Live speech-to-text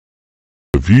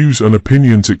The views and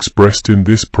opinions expressed in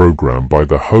this program by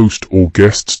the host or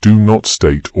guests do not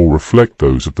state or reflect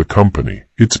those of the company,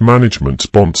 its management,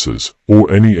 sponsors, or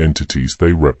any entities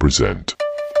they represent.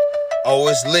 Oh,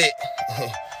 it's lit.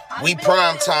 We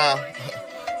prime time.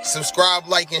 Subscribe,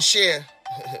 like, and share.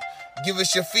 Give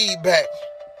us your feedback.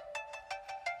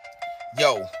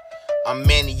 Yo, I'm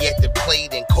Manny at the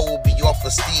plate and Kobe off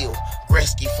of steel.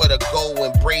 Gretzky for the goal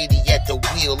and Brady at the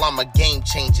wheel. I'm a game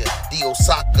changer, the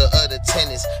Osaka of the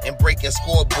tennis. And breaking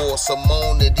scoreboards,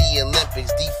 Simone to the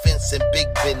Olympics. Defense and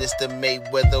big business, the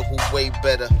Mayweather who way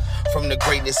better. From the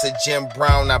greatness of Jim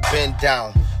Brown, I've been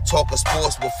down. Talking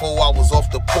sports before I was off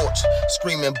the porch.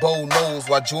 Screaming Bo knows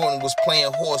while Jordan was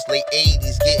playing horse. Late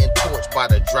 80s getting torched by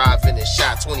the drive and the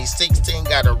shot. 2016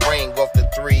 got a ring off the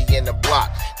three in the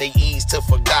block. They eased to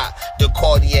forgot the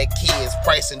cardiac kids.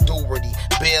 Price and Doherty,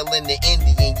 Bill in the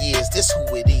Indian years. This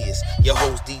who it is. Your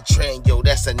host DeeTrynt, yo,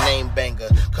 that's a name banger.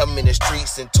 Come in the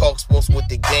streets and talk sports with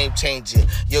the game changer.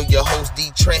 Yo, your host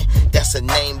DeeTrynt, that's a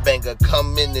name banger.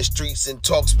 Come in the streets and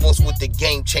talk sports with the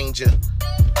game changer.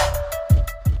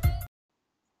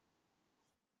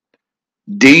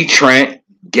 DeeTrynt,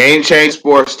 Game Change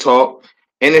Sports Talk,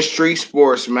 Industry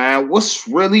Sports, man. What's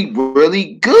really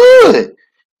good?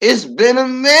 It's been a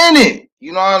minute.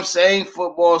 You know what I'm saying?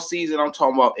 Football season, I'm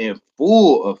talking about in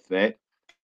full effect.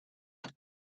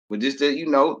 But just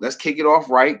let's kick it off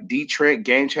right. DeeTrynt,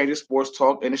 Game Changer Sports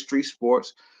Talk, Industry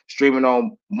Sports, streaming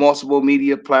on multiple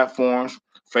media platforms: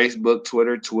 Facebook,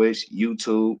 Twitter, Twitch,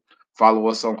 YouTube. Follow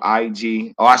us on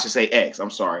IG. Oh, I should say X.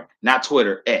 I'm sorry. Not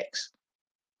Twitter, X.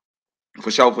 For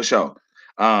sure.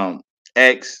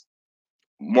 X,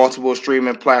 multiple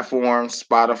streaming platforms,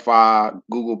 Spotify,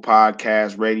 Google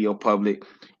Podcasts, Radio Public.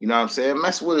 You know what I'm saying?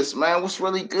 Mess with us, man. What's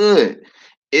really good?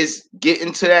 It's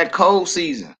getting to that cold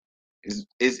season.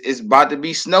 It's about to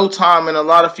be snow time in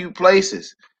a few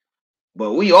places.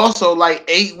 But we also like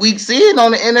 8 weeks in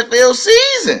on the NFL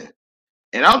season.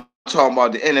 And I'm talking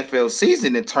about the NFL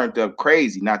season that turned up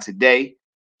crazy. Not today,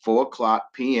 4:00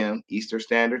 p.m. Eastern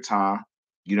Standard Time.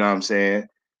 You know what I'm saying?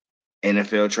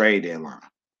 NFL trade deadline.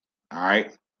 All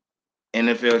right.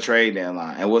 NFL trade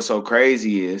deadline. And what's so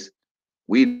crazy is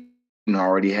we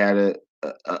already had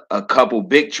a couple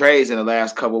big trades in the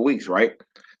last couple of weeks, right?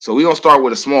 So we're going to start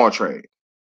with a small trade.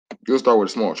 We'll start with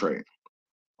a small trade.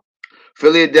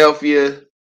 Philadelphia,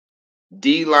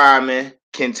 D lineman,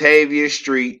 Kentavia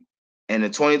Street, and the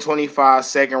 2025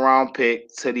 second round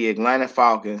pick to the Atlanta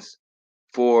Falcons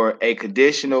for a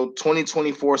conditional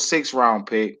 2024 sixth round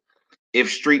pick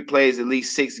if Street plays at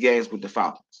least 6 games with the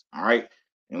Falcons. All right.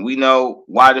 And we know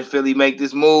why did Philly make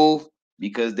this move?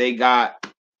 Because they got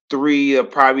 3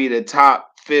 of probably the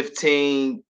top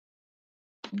 15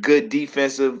 good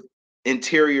defensive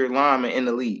interior linemen in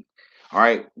the league. All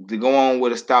right. To go on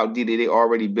with a stout D that they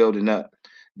already building up.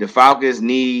 The Falcons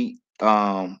need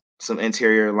some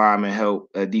interior lineman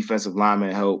help, defensive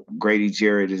lineman help. Grady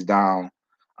Jarrett is down,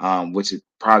 which would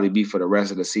probably be for the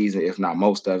rest of the season, if not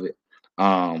most of it,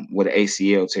 with an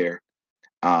ACL tear.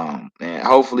 And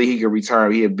hopefully he can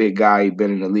return. He a big guy. He's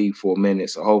been in the league for a minute,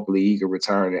 so hopefully he can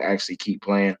return and actually keep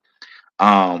playing.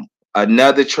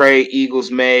 Another trade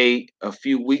Eagles made a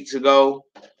few weeks ago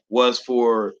was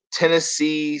for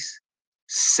Tennessee's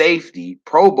safety,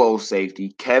 Pro Bowl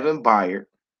safety, Kevin Byard.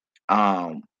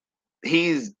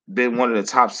 He's been one of the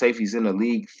top safeties in the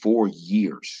league for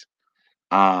years.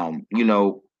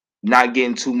 Not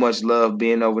getting too much love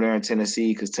being over there in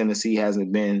Tennessee because Tennessee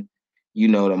hasn't been,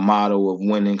 the model of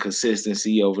winning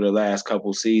consistency over the last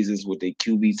couple seasons with the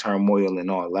QB turmoil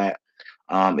and all that.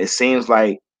 It seems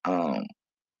like, I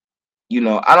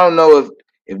don't know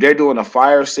if they're doing a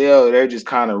fire sale or they're just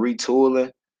kind of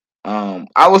retooling.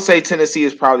 I would say Tennessee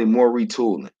is probably more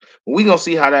retooling. But we're going to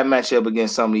see how that match up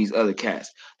against some of these other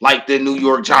cats, like the New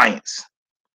York Giants,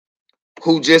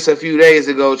 who just a few days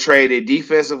ago traded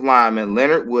defensive lineman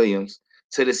Leonard Williams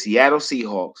to the Seattle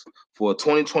Seahawks for a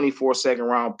 2024 second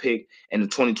round pick and a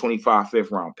 2025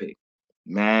 fifth round pick.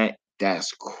 Man,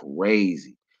 that's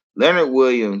crazy. Leonard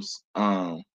Williams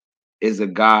is a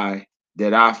guy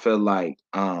that I feel like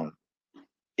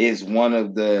is one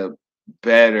of the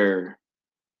better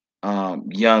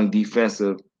young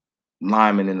defensive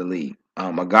linemen in the league.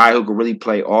 A guy who can really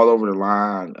play all over the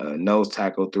line, nose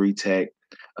tackle, 3 tech,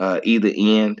 either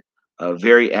end, a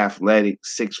very athletic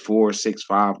 6'4",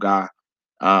 6'5" guy.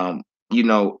 I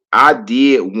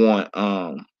did want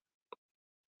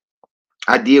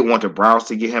the Browns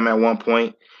to get him at one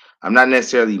point. I'm not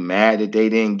necessarily mad that they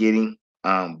didn't get him,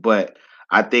 but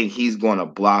I think he's going to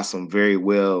blossom very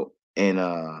well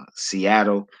in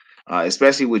Seattle,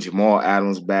 especially with Jamal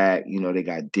Adams back. They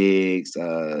got Diggs.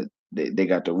 They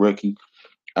got the rookie.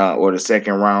 or the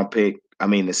second round pick. I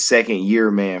mean, the second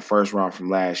year man, first round from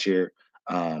last year.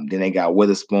 Then they got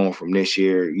Witherspoon from this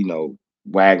year.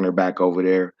 Wagner back over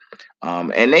there.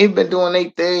 And they've been doing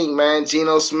their thing, man.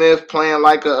 Geno Smith playing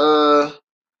like a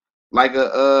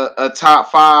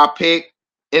top 5 pick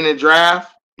in the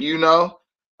draft.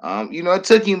 It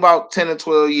took him about 10 or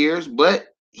 12 years, but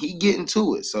he getting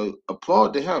to it. So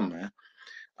applaud to him, man.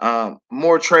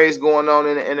 More trades going on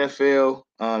in the NFL.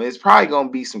 It's probably gonna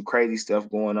be some crazy stuff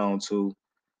going on too.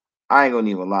 I ain't gonna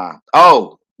even lie.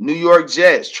 Oh, New York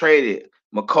Jets traded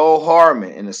McCole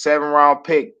Hardman in a 7th-round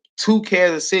pick to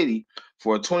Kansas City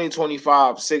for a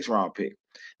 2025 6th-round pick.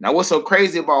 Now, what's so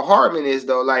crazy about Hardman is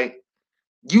though, like,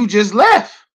 you just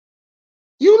left.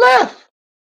 You left.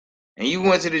 And you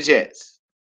went to the Jets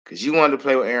because you wanted to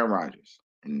play with Aaron Rodgers.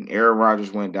 And Aaron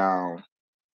Rodgers went down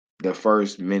the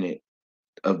first minute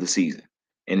of the season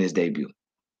in his debut.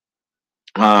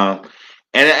 And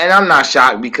I'm not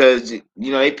shocked because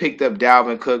they picked up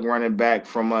Dalvin Cook, running back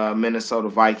from Minnesota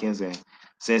Vikings, and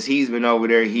since he's been over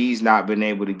there, he's not been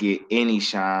able to get any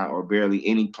shine or barely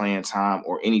any playing time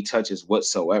or any touches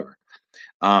whatsoever.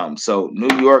 So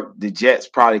New York, the Jets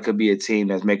probably could be a team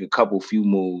that's make a few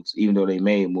moves, even though they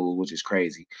made moves, which is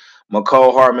crazy.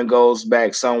 McCole Hardman goes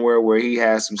back somewhere where he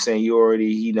has some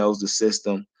seniority. He knows the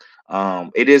system.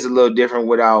 It is a little different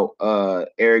without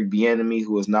Eric Bieniemy,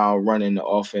 who is now running the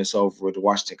offense over with the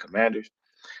Washington Commanders.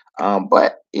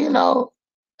 But he's gonna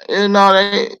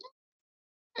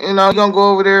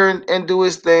go over there and do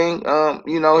his thing.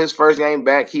 His first game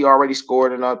back, he already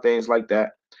scored and all things like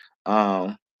that.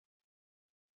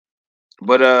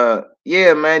 But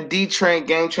yeah, man, DeeTrynt,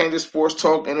 Game Changer Sports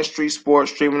Talk, Industry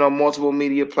Sports, streaming on multiple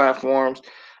media platforms,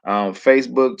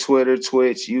 Facebook, Twitter,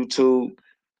 Twitch, YouTube.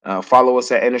 Follow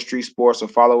us at Industry Sports or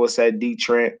follow us at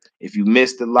DeeTrynt. If you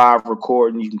missed the live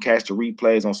recording, you can catch the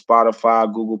replays on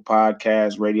Spotify, Google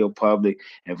Podcasts, Radio Public,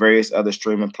 and various other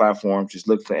streaming platforms. Just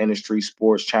look for Industry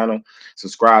Sports channel,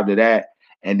 subscribe to that,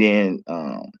 and then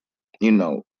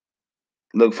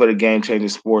look for the Game Changer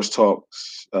Sports Talk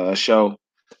show.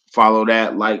 Follow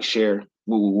that, like, share.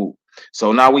 Woo, woo, woo.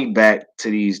 So now we back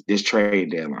to this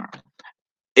trade deadline.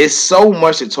 It's so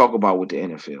much to talk about with the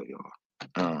NFL, y'all.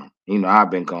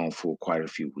 I've been gone for quite a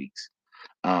few weeks.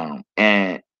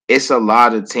 And it's a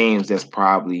lot of teams that's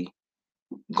probably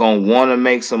gonna want to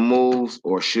make some moves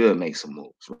or should make some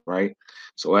moves, right?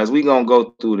 So as we gonna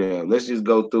go through them, let's just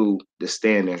go through the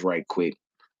standings right quick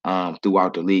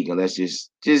throughout the league, and let's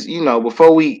just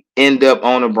before we end up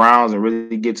on the Browns and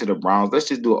really get to the Browns, let's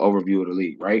just do an overview of the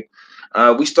league, right?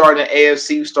 We start in the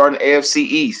AFC. We start in the AFC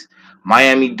East.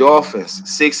 Miami Dolphins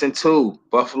 6-2,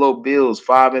 Buffalo Bills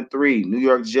 5-3, New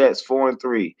York Jets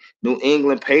 4-3, New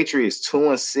England Patriots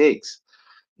 2-6.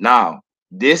 Now,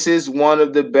 this is one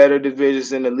of the better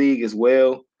divisions in the league as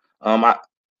well.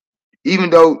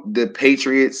 Even though the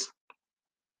Patriots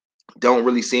don't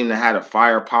really seem to have the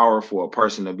firepower for a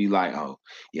person to be like, oh,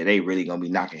 yeah, they really gonna be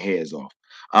knocking heads off.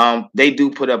 They do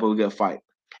put up a good fight.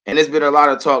 And there's been a lot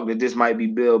of talk that this might be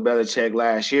Bill Belichick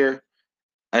last year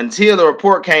until the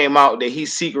report came out that he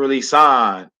secretly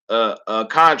signed a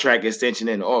contract extension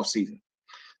in the offseason.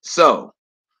 So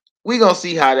we're going to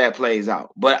see how that plays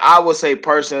out. But I would say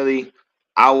personally,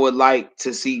 I would like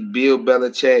to see Bill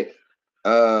Belichick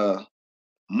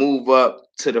move up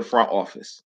to the front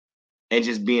office and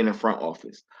just be in the front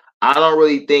office. I don't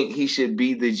really think he should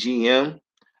be the GM.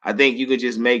 I think you could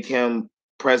just make him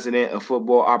president of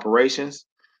football operations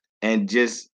and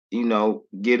just,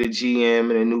 get a GM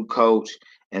and a new coach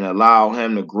and allow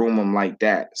him to groom him like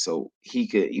that. So he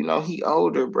could, he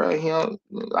older, bro. He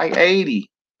like 80.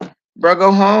 Bro,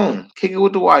 go home. Kick it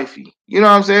with the wifey. You know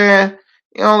what I'm saying?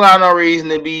 You don't got no reason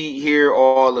to be here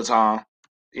all the time.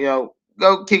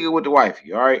 Go kick it with the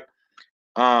wifey, all right?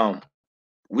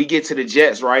 We get to the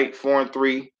Jets, right?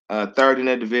 4-3, third in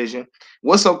the division.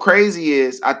 What's so crazy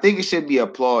is I think it should be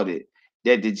applauded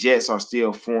that the Jets are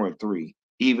still 4-3,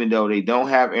 even though they don't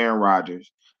have Aaron Rodgers.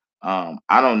 I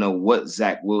don't know what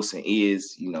Zach Wilson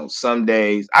is. Some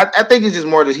days I think it's just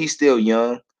more that he's still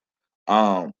young.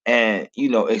 And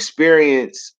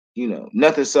experience,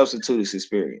 nothing substitutes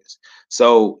experience.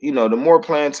 So, the more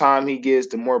playing time he gets,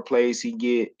 the more plays he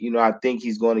get, I think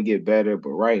he's going to get better. But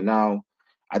right now,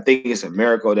 I think it's a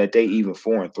miracle that they even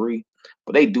 4-3.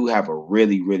 But they do have a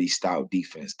really, really stout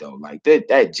defense, though. Like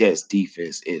that Jets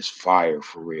defense is fire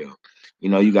for real.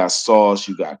 You got Sauce,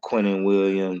 you got Quentin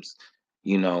Williams,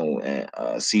 and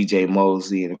CJ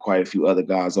Mosley and quite a few other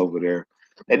guys over there.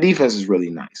 That defense is really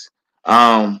nice.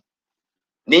 Then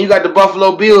you got the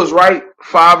Buffalo Bills, right?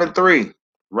 5-3,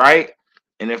 right?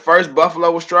 And at first,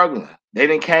 Buffalo was struggling. They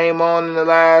didn't came on in the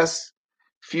last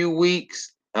few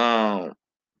weeks.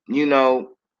 you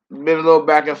know, been a little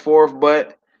back and forth,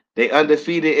 but they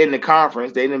undefeated in the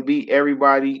conference. They didn't beat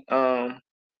everybody. They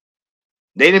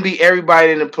didn't beat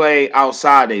everybody in the play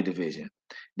outside their division.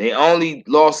 They only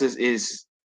losses is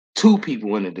 2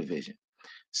 people in the division.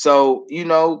 So,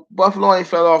 Buffalo ain't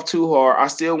fell off too hard. I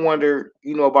still wonder,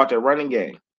 about their running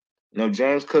game.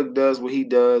 James Cook does what he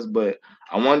does, but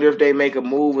I wonder if they make a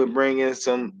move and bring in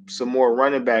some more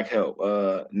running back help.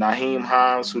 Naheem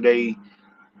Hines, who they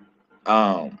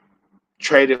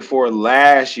traded for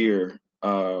last year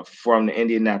from the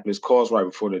Indianapolis Colts right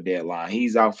before the deadline.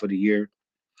 He's out for the year.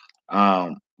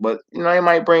 But they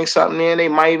might bring something in. They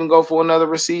might even go for another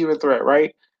receiver threat,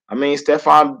 right? I mean,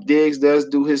 Stephon Diggs does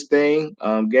do his thing.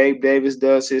 Gabe Davis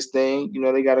does his thing.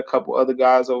 They got a couple other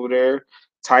guys over there.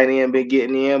 Tight end been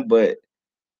getting in, but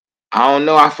I don't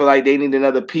know. I feel like they need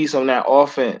another piece on that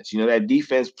offense. That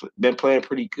defense been playing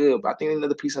pretty good, but I think they need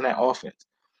another piece on that offense.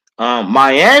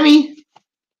 Miami,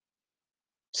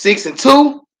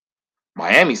 6-2.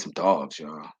 Miami some dogs,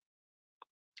 y'all.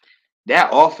 That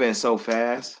offense so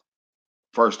fast.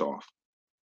 First off.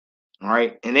 All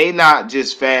right. And they not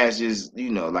just fast, just,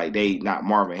 like they not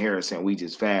Marvin Harrison. We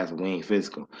just fast, but we ain't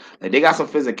physical. Like they got some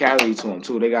physicality to them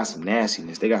too. They got some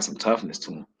nastiness. They got some toughness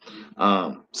to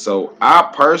them. So I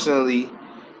personally,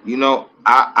 I'm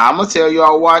gonna tell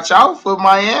y'all watch out for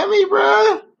Miami,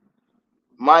 bro.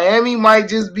 Miami might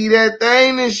just be that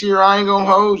thing this year. I ain't gonna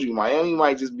hold you. Miami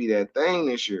might just be that thing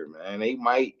this year, man. They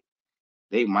might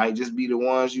just be the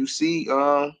ones you see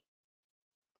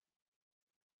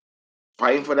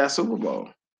fighting for that Super Bowl.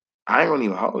 I ain't gonna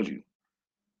even hold you.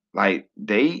 Like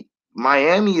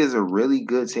Miami is a really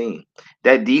good team.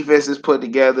 That defense is put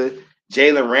together.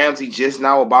 Jalen Ramsey just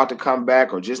now about to come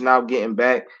back or just now getting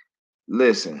back.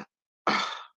 Listen,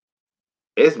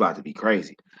 it's about to be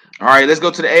crazy. All right, let's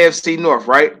go to the AFC North,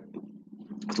 right?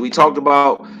 So we talked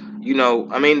about,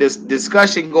 this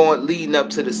discussion leading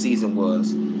up to the season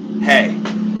was, hey,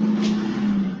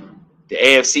 the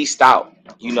AFC stout.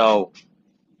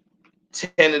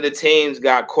 10 of the teams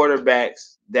got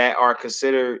quarterbacks that are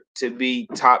considered to be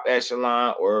top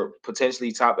echelon or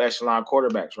potentially top echelon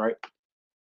quarterbacks, right?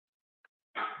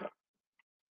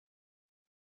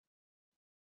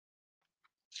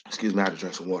 Excuse me, I had to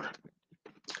drink some water.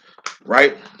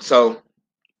 Right? So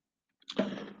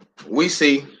we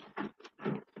see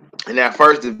in that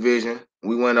first division,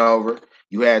 we went over.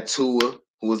 You had Tua,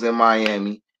 who was in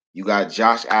Miami. You got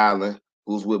Josh Allen,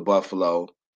 who's with Buffalo.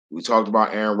 We talked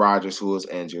about Aaron Rodgers, who was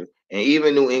injured. And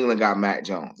even New England got Matt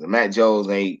Jones. And Matt Jones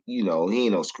ain't, he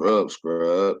ain't no scrub.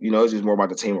 It's just more about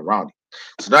the team around him.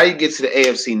 So now you get to the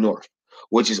AFC North,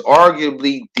 which is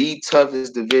arguably the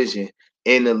toughest division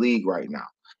in the league right now.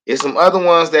 There's some other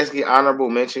ones that get honorable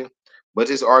mention, but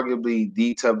it's arguably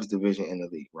the toughest division in the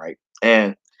league, right?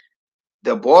 And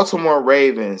the Baltimore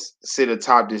Ravens sit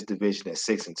atop this division at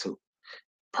 6-2.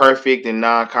 Perfect in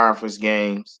non-conference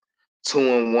games,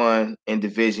 2-1 in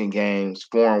division games,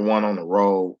 4-1 on the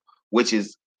road, which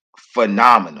is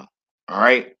phenomenal. All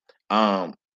right.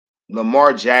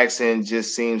 Lamar Jackson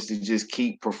just seems to just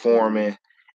keep performing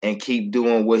and keep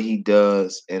doing what he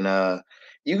does. And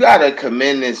you gotta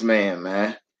commend this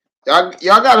man. Y'all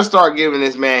gotta start giving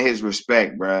this man his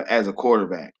respect, bro, as a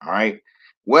quarterback. All right.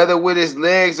 Whether with his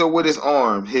legs or with his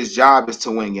arm, his job is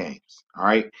to win games. All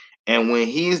right. And when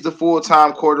he's the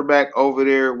full-time quarterback over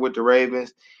there with the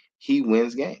Ravens, he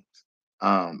wins games.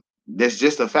 That's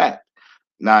just a fact.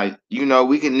 Now,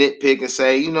 we can nitpick and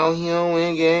say, he don't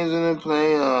win games in the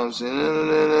playoffs.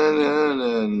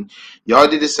 Y'all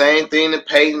did the same thing to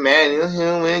Peyton Manning. He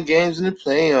don't win games in the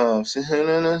playoffs.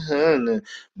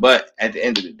 But at the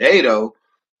end of the day, though,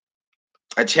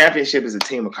 a championship is a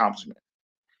team accomplishment.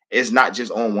 It's not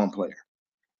just on one player.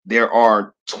 There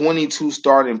are 22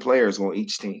 starting players on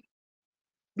each team.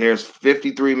 There's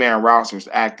 53-man rosters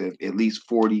active, at least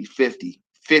 40, 50.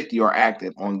 50 are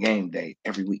active on game day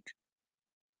every week.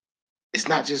 It's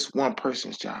not just one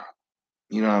person's job.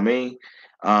 You know what I mean?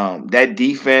 That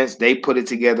defense, they put it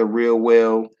together real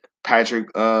well.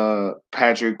 Patrick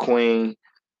Queen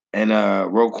and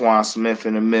Roquan Smith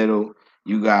in the middle.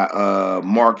 You got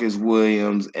Marcus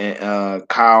Williams and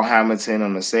Kyle Hamilton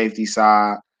on the safety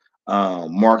side.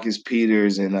 Marcus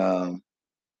Peters and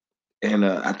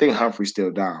I think Humphrey's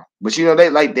still down. But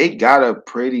they got a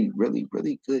really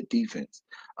good defense.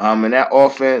 And that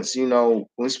offense,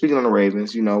 when speaking on the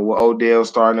Ravens, with Odell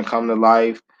starting to come to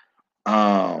life,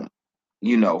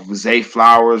 Zay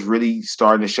Flowers really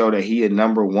starting to show that he is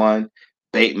number one.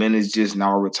 Bateman is just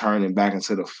now returning back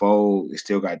into the fold. They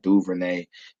still got Duvernay.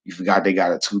 You forgot they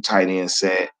got a 2 tight end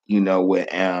set, with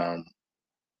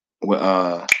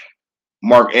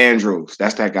Mark Andrews.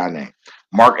 That's that guy name.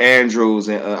 Mark Andrews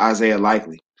and Isaiah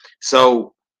Likely.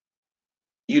 So,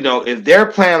 if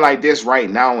they're playing like this right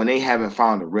now and they haven't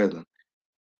found a rhythm,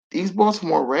 these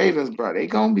Baltimore Ravens, bro, they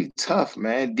gonna be tough,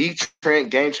 man. DeeTrynt,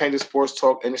 Game Changer Sports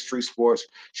Talk, Industry Sports,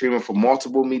 streaming for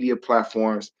multiple media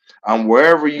platforms.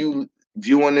 Wherever you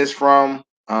viewing this from,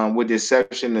 with the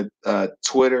exception of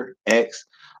Twitter, X,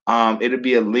 it'll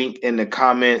be a link in the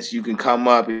comments. You can come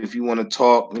up if you want to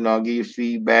talk. Give your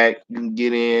feedback. You can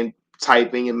get in,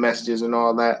 type in your messages and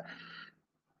all that,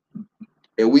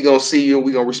 and we gonna see you.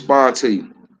 We gonna respond to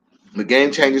you. The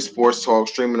Game Changer Sports Talk,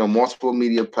 streaming on multiple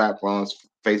media platforms: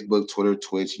 Facebook, Twitter,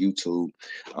 Twitch, YouTube.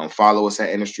 Follow us at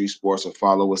Industry Sports or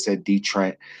follow us at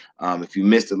DeeTrynt. If you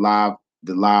missed the live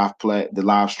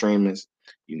streamings,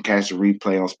 you can catch the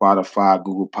replay on Spotify,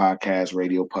 Google Podcasts,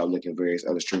 Radio Public, and various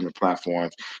other streaming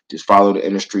platforms. Just follow the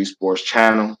Industry Sports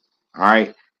channel. All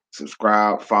right.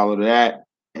 Subscribe, follow that,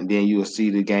 and then you will see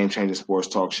the Game Changer Sports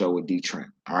Talk show with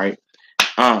DeeTrynt. All right.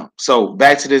 So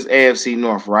back to this AFC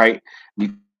North, right?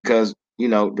 Because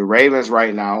the Ravens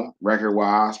right now,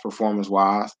 record-wise,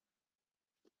 performance-wise,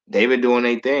 they've been doing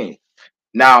their thing.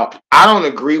 Now, I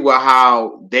don't agree with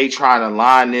how they trying to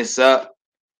line this up.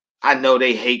 I know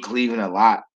they hate Cleveland a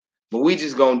lot, but we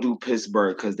just gonna do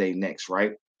Pittsburgh because they next,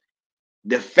 right?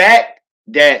 The fact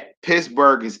that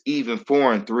Pittsburgh is even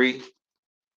 4-3,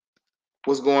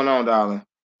 what's going on, darling?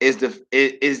 You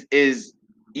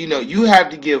have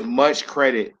to give much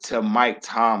credit to Mike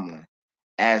Tomlin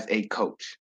as a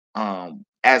coach,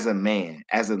 as a man,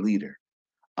 as a leader.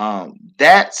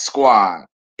 That squad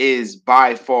is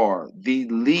by far the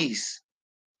least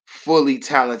fully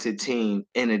talented team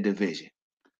in the division.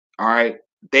 All right.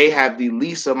 They have the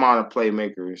least amount of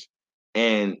playmakers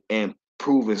and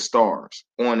proven stars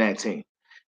on that team.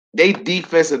 They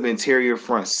defensive interior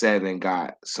front seven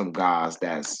got some guys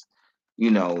that's,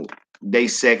 they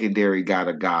secondary got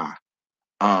a guy.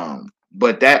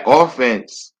 But that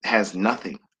offense has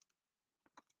nothing.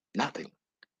 Nothing.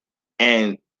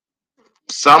 And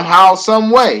somehow, some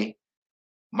way,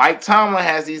 Mike Tomlin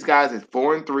has these guys at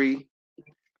 4-3,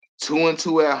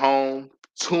 2-2 at home,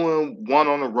 2-1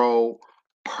 on the road,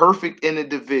 perfect in the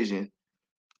division,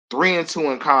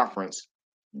 3-2 in conference,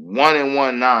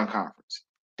 1-1 non-conference.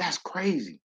 That's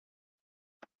crazy.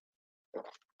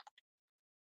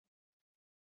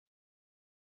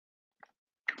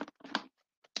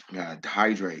 Gotta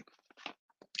hydrate.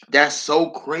 That's so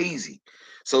crazy.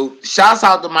 So shouts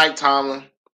out to Mike Tomlin,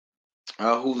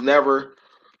 who's never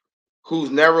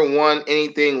won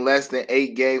anything less than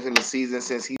 8 games in the season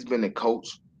since he's been the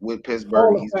coach with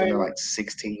Pittsburgh. He's been there like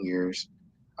 16 years.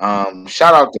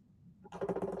 Shout out to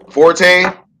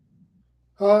 14.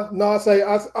 No,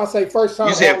 I say first time.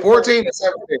 You said 14 or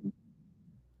 17?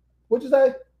 What'd you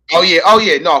say? Oh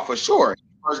yeah, no, for sure.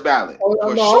 First ballot.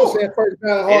 For sure. I said first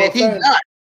ballot. And if he's not,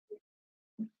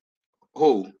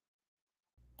 who?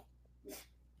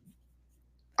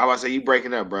 I was say you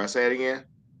breaking up, bro. Say it again.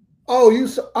 Oh,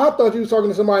 I thought you was talking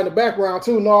to somebody in the background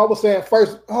too. No, I was saying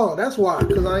first. Oh, that's why,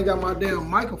 because I ain't got my damn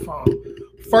microphone.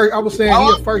 First, I was saying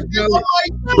he first ballot.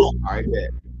 All right,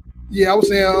 yeah, I was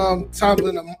saying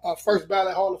Tomlin a first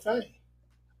ballot Hall of Fame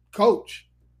coach.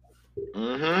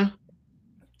 Mm-hmm.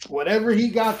 Whatever he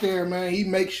got there, man, he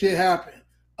makes shit happen.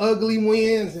 Ugly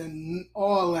wins and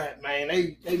all that, man.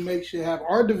 They make shit happen.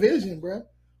 Our division, bro.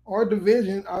 Our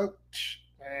division,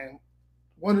 man,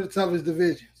 one of the toughest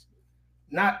divisions.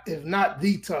 If not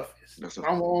the toughest.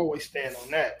 I'm always stand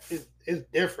on that. It's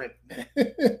different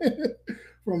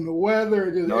from the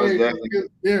weather. It's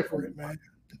different, man.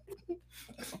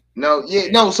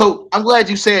 No. So I'm glad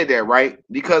you said that, right?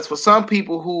 Because for some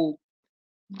people who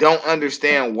don't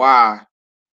understand why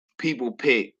people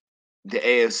pick the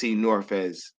AFC North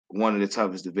as one of the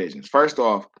toughest divisions. First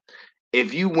off,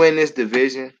 if you win this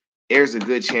division, there's a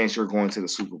good chance you're going to the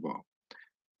Super Bowl.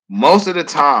 Most of the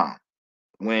time,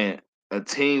 when a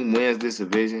team wins this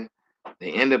division,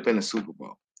 they end up in the Super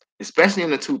Bowl, especially in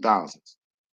the 2000s.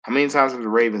 How many times have the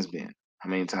Ravens been? How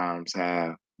many times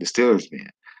have the Steelers been?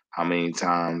 How many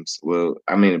times? Well,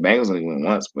 I mean, the Bengals only went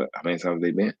once, but how many times have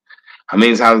they been? How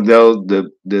many times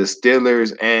the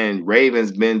Steelers and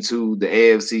Ravens been to the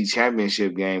AFC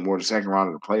Championship game or the second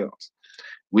round of the playoffs?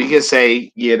 We can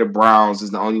say, yeah, the Browns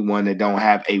is the only one that don't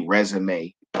have a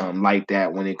resume like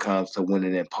that when it comes to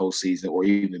winning in postseason or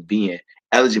even being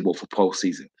eligible for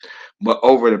postseason. But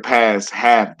over the past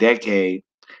half decade,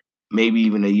 maybe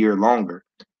even a year longer,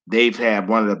 they've had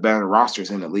one of the better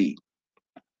rosters in the league.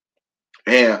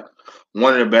 And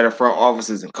one of the better front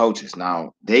offices and coaches.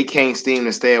 Now, they can't seem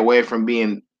to stay away from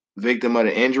being victim of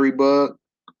the injury bug,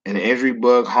 and the injury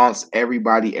bug haunts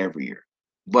everybody every year.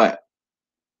 But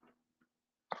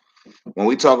When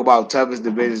we talk about toughest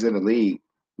divisions in the league,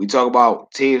 we talk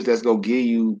about teams that's gonna give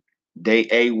you they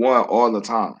A1 all the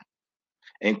time,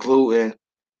 including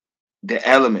the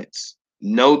elements.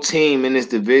 No team in this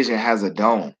division has a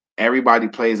dome. Everybody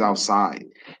plays outside.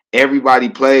 Everybody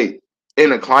plays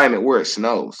in a climate where it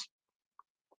snows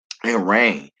and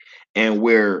rain, and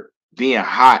where being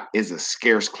hot is a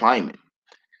scarce climate.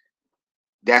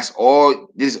 That's all.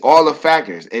 This all the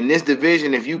factors in this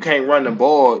division. If you can't run the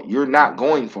ball, you're not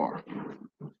going far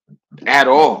at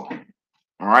all.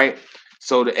 All right.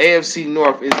 So the AFC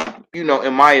North is,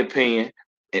 in my opinion,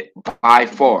 by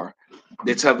far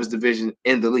the toughest division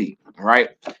in the league. All right.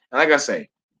 And like I say,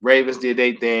 Ravens did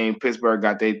their thing. Pittsburgh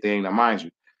got their thing. Now, mind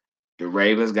you, the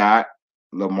Ravens got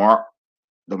Lamar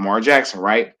Jackson,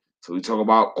 right? So we talk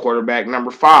about quarterback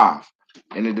number 5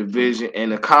 in the division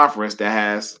in a conference that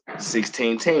has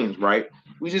 16 teams, right?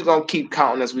 We just gonna keep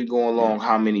counting as we go along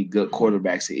how many good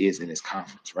quarterbacks it is in this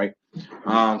conference, right?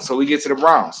 So we get to the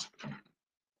Browns,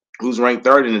 who's ranked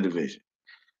 3rd in the division.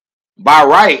 By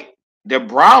right, the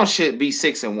Browns should be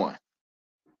 6-1.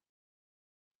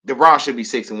 The Browns should be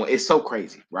 6-1. It's so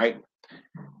crazy, right?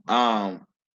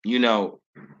 You know,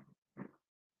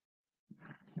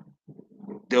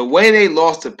 the way they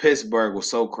lost to Pittsburgh was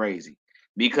so crazy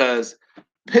because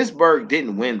Pittsburgh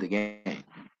didn't win the game.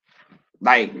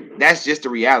 Like, that's just the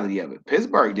reality of it.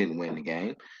 Pittsburgh didn't win the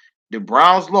game. The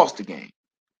Browns lost the game.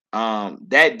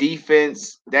 That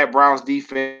defense, that Browns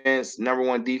defense, number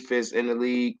 1 defense in the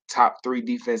league, top 3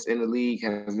 defense in the league,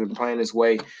 has been playing this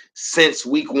way since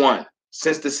week 1,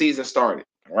 since the season started.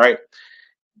 Right?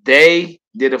 They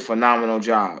did a phenomenal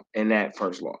job in that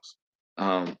first loss.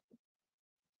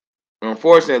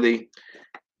 Unfortunately,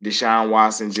 Deshaun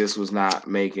Watson just was not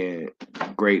making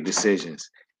great decisions,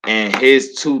 and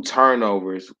his 2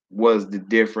 turnovers was the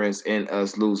difference in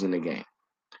us losing the game.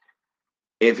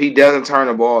 If he doesn't turn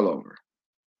the ball over,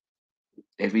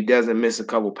 if he doesn't miss a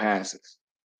couple passes,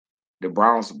 the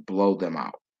Browns blow them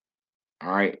out. All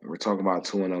right, we're talking about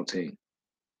 2-0 team.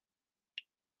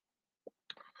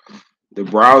 The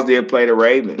Browns did play the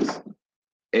Ravens.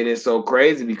 It is so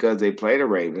crazy because they play the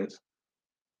Ravens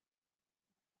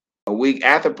a week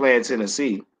after playing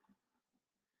Tennessee.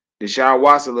 Deshaun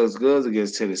Watson looks good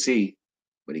against Tennessee,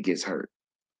 but he gets hurt.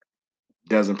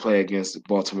 Doesn't play against the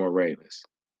Baltimore Ravens.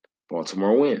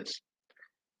 Baltimore wins.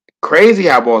 Crazy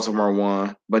how Baltimore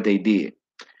won, but they did.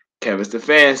 Kevin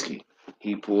Stefanski,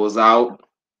 he pulls out,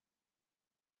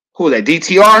 who that,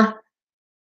 DTR?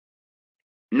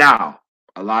 Now,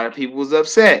 a lot of people was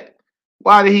upset.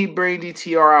 Why did he bring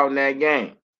DTR out in that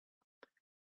game?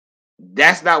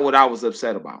 That's not what I was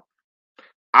upset about.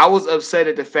 I was upset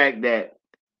at the fact that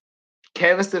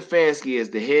Kevin Stefanski, as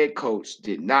the head coach,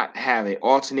 did not have an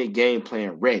alternate game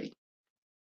plan ready,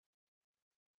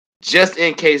 just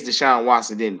in case Deshaun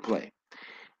Watson didn't play.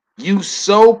 You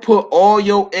so put all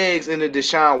your eggs in the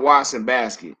Deshaun Watson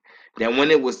basket that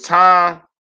when it was time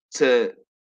to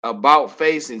about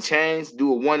face and change,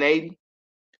 do a 180,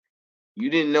 you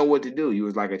didn't know what to do. You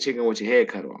was like a chicken with your head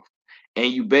cut off.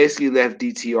 And you basically left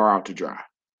DTR out to dry.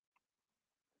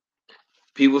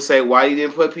 People say, why you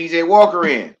didn't put PJ Walker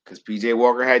in? Because PJ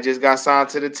Walker had just got signed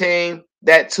to the team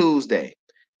that Tuesday.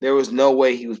 There was no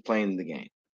way he was playing in the game.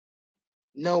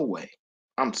 No way.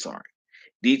 I'm sorry.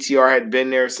 DTR had been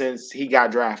there since he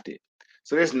got drafted.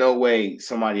 So there's no way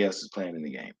somebody else is playing in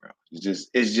the game, bro.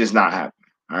 It's just not happening.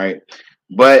 All right.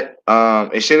 But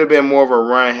it should have been more of a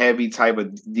run heavy type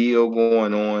of deal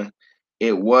going on.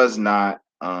 It was not.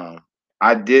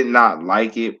 I did not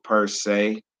like it per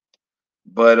se,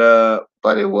 but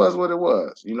it was what it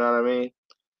was. You know what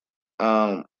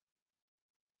I mean?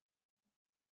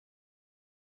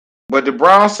 But the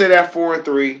Browns sit at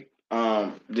 4-3.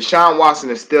 Deshaun Watson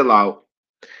is still out.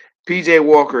 PJ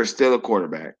Walker is still a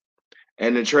quarterback.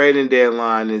 And the trading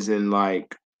deadline is in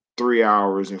like 3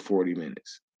 hours and 40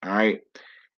 minutes. All right.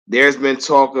 There's been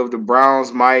talk of the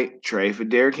Browns might trade for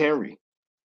Derrick Henry.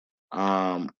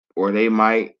 Or they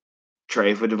might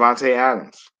trade for Devontae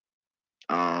Adams.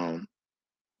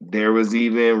 There was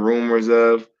even rumors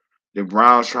of the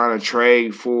Browns trying to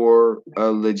trade for a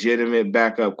legitimate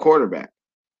backup quarterback.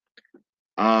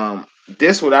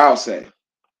 This what I'll say.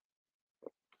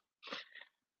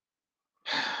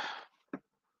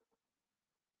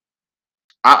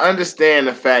 I understand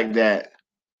the fact that,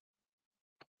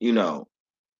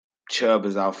 Chubb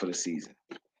is out for the season.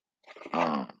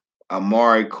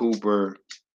 Amari Cooper,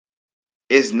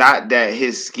 it's not that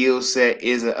his skill set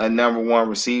isn't a number 1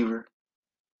 receiver,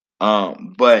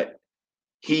 but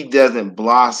he doesn't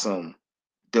blossom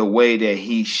the way that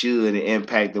he should and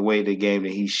impact the way the game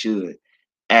that he should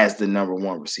as the number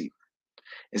 1 receiver.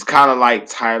 It's kind of like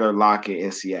Tyler Lockett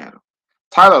in Seattle.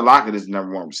 Tyler Lockett is the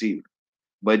number one receiver,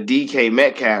 but DK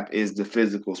Metcalf is the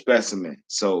physical specimen.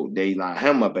 So they line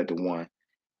him up at the one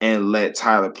and let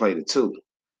Tyler play the two.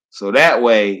 So that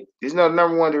way, there's no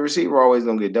number one receiver always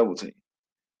gonna get double teamed.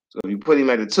 So if you put him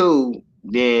at the two,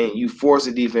 then you force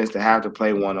the defense to have to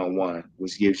play one-on-one,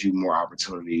 which gives you more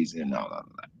opportunities and all of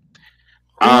that.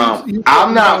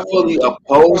 I'm not fully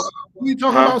opposed. Who you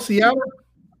talking about? Seattle?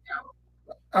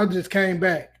 I just came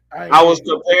back. I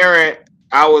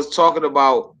was talking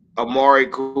about Amari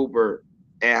Cooper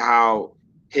and how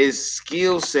his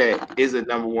skill set is a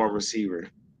number one receiver,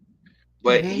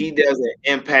 but he doesn't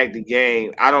impact the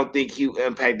game. I don't think he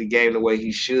impact the game the way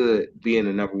he should being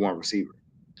the number one receiver.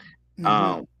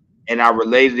 And I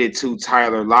related it to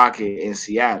Tyler Lockett in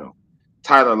Seattle.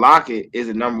 Tyler Lockett is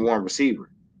a number one receiver,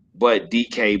 but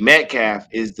DK Metcalf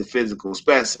is the physical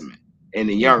specimen and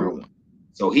the younger one.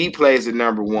 So he plays the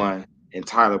number one and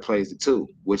Tyler plays the two,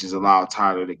 which has allowed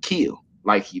Tyler to kill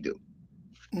like he do.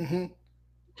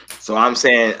 So I'm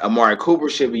saying Amari Cooper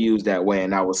should be used that way.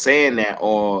 And I was saying that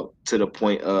all to the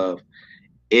point of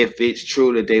if it's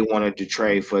true that they wanted to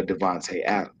trade for Devontae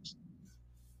Adams.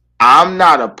 I'm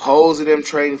not opposed to them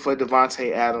trading for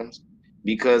Devontae Adams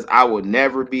because I would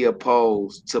never be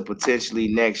opposed to potentially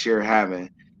next year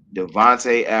having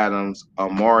Devontae Adams,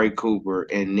 Amari Cooper,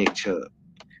 and Nick Chubb.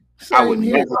 I would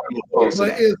never be opposed to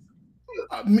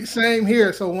that. Same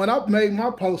here. So when I made my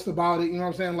post about it, you know what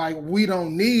I'm saying? Like, we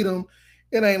don't need them.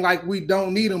 It ain't like we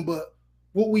don't need them, but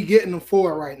what we getting them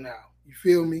for right now? You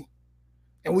feel me?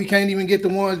 And we can't even get the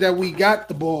ones that we got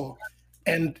the ball.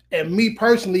 And me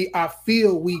personally, I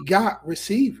feel we got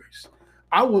receivers.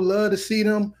 I would love to see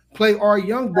them play our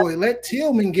young boy. Let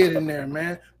Tillman get in there,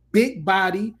 man. Big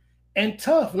body and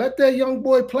tough. Let that young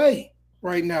boy play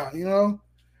right now, you know?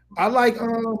 I like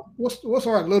what's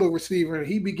our little receiver?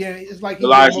 He began. It's like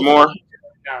Elijah Moore.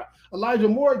 Now. Elijah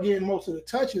Moore getting most of the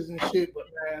touches and shit, but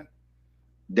man,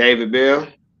 David Bell.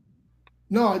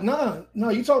 No.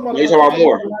 You talking about? You talking about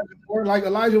Moore? Like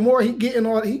Elijah Moore, he getting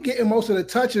most of the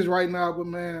touches right now, but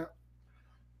man,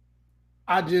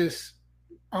 I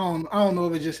don't know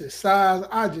if it's just his size.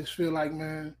 I just feel like,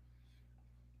 man,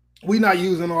 we not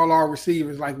using all our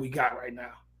receivers like we got right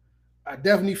now. I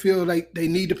definitely feel like they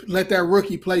need to let that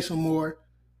rookie play some more.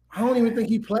 I don't even think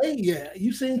he played yet.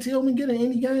 You seen Tillman get in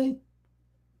any game?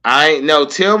 I ain't know.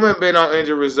 Tillman been on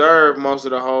injured reserve most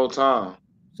of the whole time.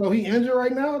 So he injured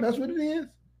right now? That's what it is?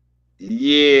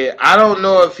 Yeah, I don't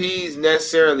know if he's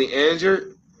necessarily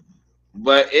injured,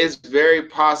 but it's very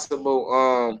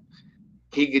possible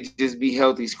he could just be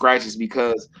healthy scratches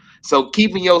because so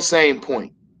keeping your same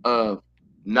point of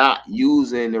not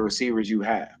using the receivers you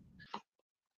have.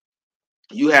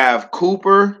 You have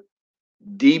Cooper,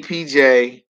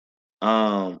 DPJ,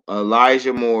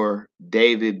 Elijah Moore,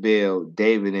 David Bell,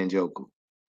 David Njoku.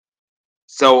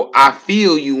 So I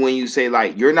feel you when you say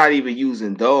like you're not even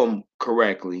using them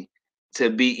correctly to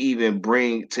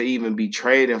even be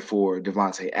trading for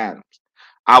Devontae Adams.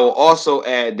 I will also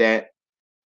add that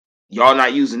y'all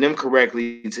not using them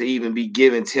correctly to even be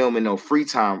giving Tillman no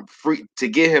to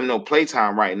give him no play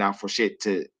time right now for shit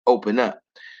to open up.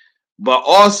 But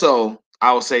also,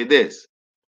 I will say this.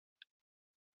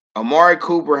 Amari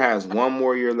Cooper has one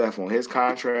more year left on his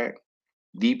contract.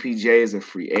 DPJ is a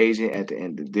free agent at the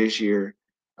end of this year.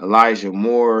 Elijah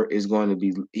Moore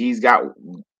he's got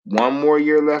one more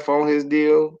year left on his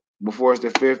deal before it's the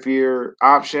 5th year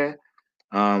option.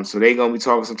 So they're going to be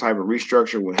talking some type of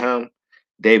restructure with him.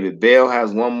 David Bell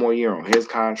has one more year on his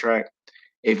contract.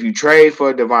 If you trade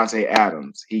for Devontae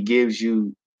Adams, he gives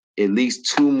you at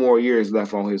least 2 more years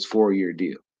left on his 4-year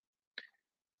deal.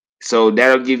 So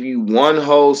that'll give you one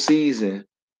whole season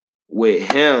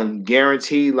with him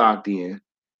guaranteed locked in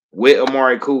with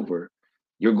Amari Cooper.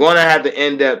 You're going to have to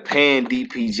end up paying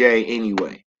DPJ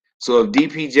anyway. So if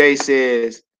DPJ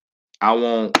says, I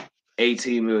want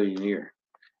 $18 million a year,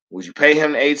 would you pay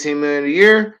him the $18 million a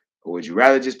year, or would you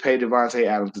rather just pay Devontae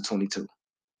Adams the 22?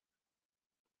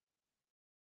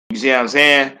 You see what I'm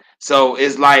saying? So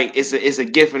it's like it's a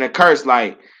gift and a curse.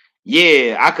 Like,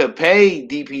 yeah, I could pay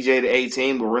DPJ the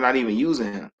 18, but we're not even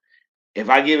using him. If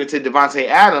I give it to Devontae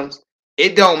Adams,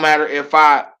 it don't matter if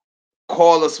I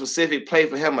call a specific play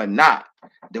for him or not.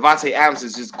 Devontae Adams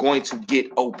is just going to get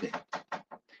open.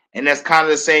 And that's kind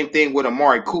of the same thing with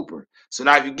Amari Cooper. So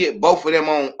now if you get both of them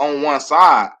on one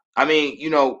side,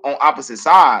 on opposite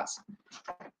sides,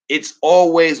 it's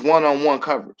always one-on-one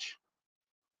coverage.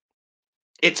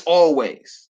 It's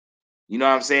always. You know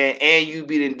what I'm saying? And you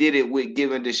did it with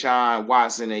giving Deshaun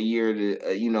Watson a year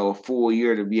to, a full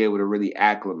year to be able to really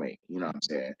acclimate. You know what I'm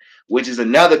saying? Which is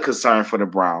another concern for the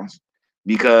Browns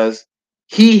because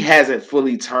he hasn't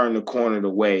fully turned the corner the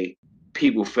way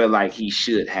people feel like he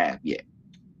should have yet.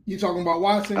 You talking about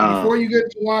Watson? Before you get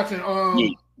to Watson, Yeah,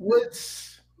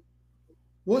 what's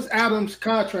Adams'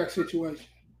 contract situation?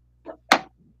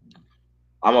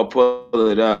 I'm gonna pull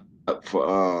it up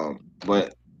for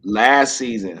but last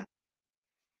season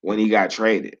when he got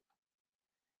traded,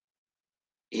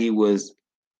 he was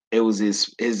it was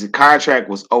his contract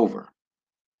was over,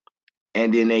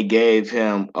 and then they gave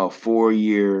him a 4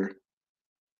 year.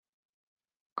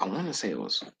 I want to say it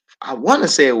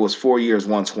was 4 years,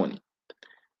 120.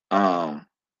 Um,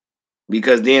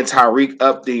 because then Tyreek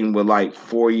upped him with like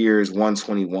 4 years,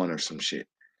 121 or some shit.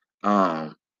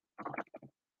 Um,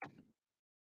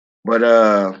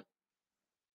 but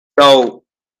so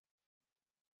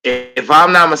if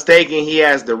I'm not mistaken, he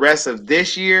has the rest of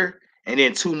this year and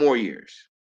then 2 more years.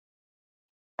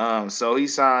 So he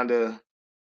signed a.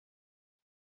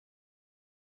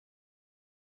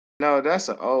 No, that's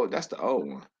the old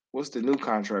one. What's the new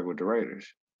contract with the Raiders?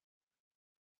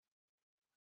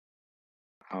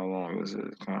 How long is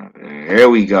it? Here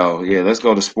we go. Yeah, let's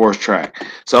go to Sports Track.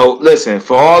 So listen,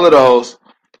 for all of those,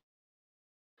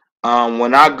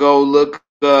 when I go look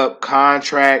up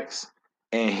contracts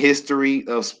and history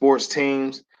of sports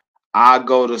teams, I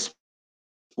go to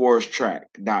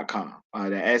sportstrack.com. The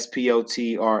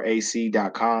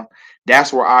SPOTRAC.com.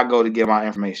 That's where I go to get my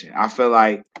information. I feel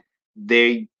like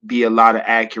they be a lot of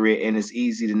accurate and it's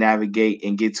easy to navigate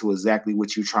and get to exactly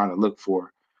what you're trying to look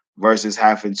for versus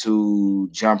having to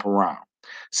jump around.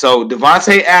 So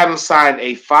Devontae Adams signed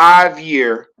a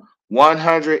 5-year,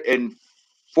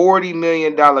 $140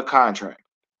 million contract.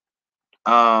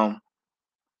 That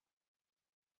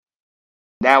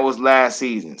was last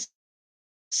season.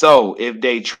 So if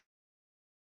they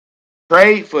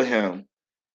trade for him,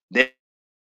 they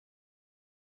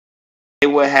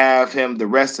would have him the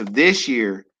rest of this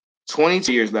year,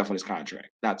 22 years left on his contract,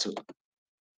 not 2.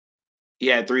 He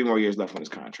had 3 more years left on his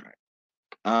contract.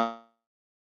 Um,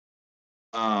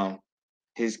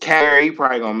 his carry, he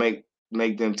probably gonna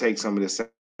make them take some of the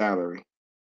salary,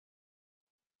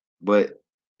 but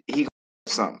he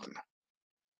something.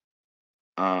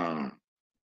 But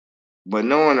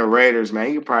knowing the Raiders, man,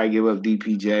 he could probably give up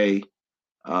DPJ.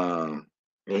 And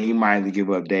he might have to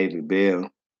give up David Bell.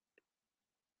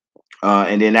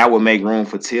 And then that would make room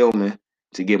for Tillman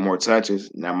to get more touches.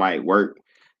 And that might work.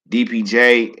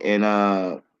 DPJ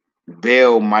and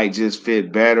Bell might just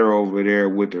fit better over there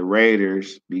with the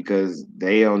Raiders because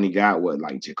they only got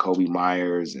like Jacoby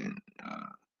Myers and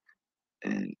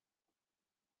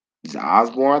is it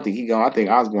Osborne? I think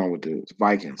Osborne with the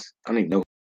Vikings. I don't even know.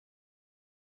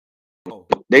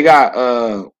 They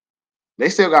got they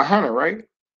still got Hunter, right?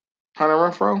 Hunter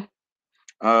Renfro.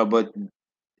 But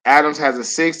Adams has a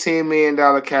 $16 million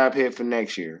cap hit for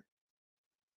next year.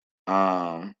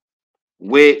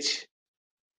 Which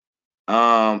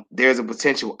there's a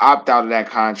potential opt out of that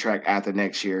contract after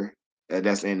next year.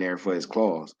 That's in there for his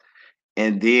clause.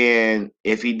 And then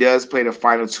if he does play the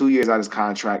final 2 years out of his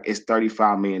contract, it's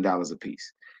 $35 million a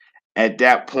piece. At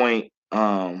that point,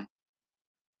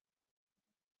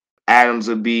 Adams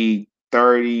would be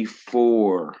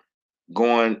 34,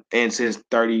 going into his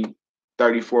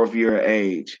 34th year of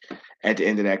age at the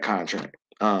end of that contract.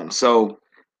 So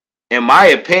in my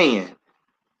opinion,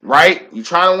 right, you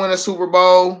trying to win a Super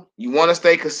Bowl, you want to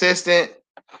stay consistent.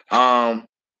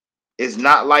 It's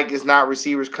not like it's not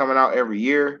receivers coming out every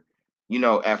year.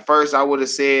 At first I would have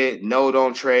said, no,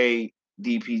 don't trade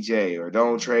DPJ or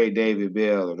don't trade David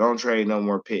Bell or don't trade no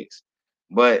more picks.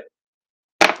 But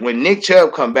when Nick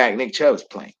Chubb come back, Nick Chubb's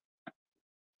playing.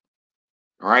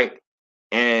 All right.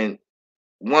 And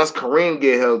once Kareem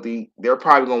get healthy, they're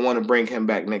probably going to want to bring him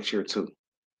back next year too.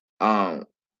 Ford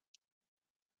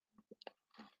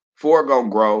going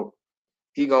to grow.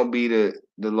 He going to be the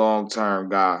long-term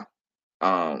guy,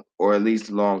 or at least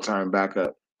the long-term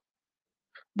backup.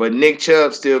 But Nick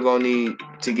Chubb still gonna need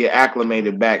to get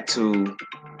acclimated back to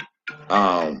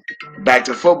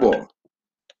football.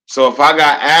 So if I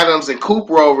got Adams and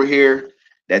Cooper over here,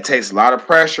 that takes a lot of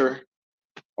pressure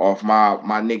off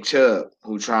my Nick Chubb,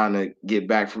 who trying to get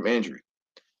back from injury.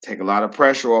 Take a lot of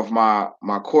pressure off my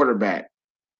quarterback.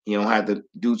 He don't have to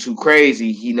do too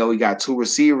crazy. He got 2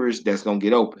 receivers that's gonna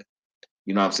get open.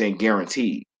 You know what I'm saying?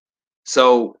 Guaranteed.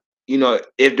 So,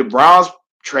 if the Browns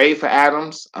trade for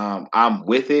Adams, I'm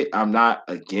with it. I'm not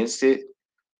against it.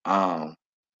 But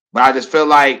I just feel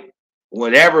like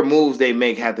whatever moves they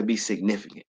make have to be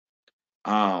significant.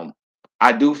 I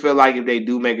do feel like if they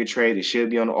do make a trade, it should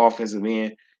be on the offensive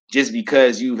end, just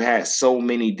because you've had so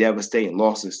many devastating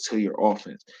losses to your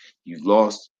offense. You've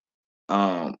lost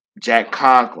Jack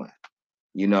Conklin.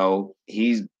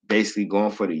 He's basically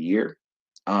going for the year.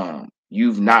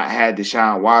 You've not had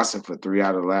Deshaun Watson for 3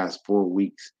 out of the last 4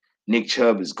 weeks. Nick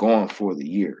Chubb is gone for the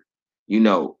year.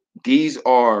 These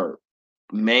are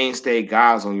mainstay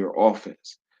guys on your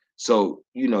offense. So,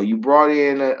 you brought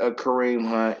in a Kareem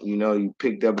Hunt, you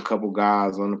picked up a couple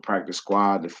guys on the practice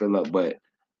squad to fill up. But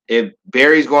if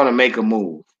Barry's going to make a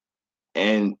move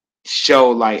and show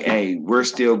like, hey, we're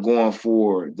still going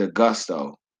for the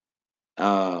gusto,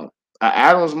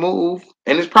 Adams move,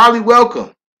 and it's probably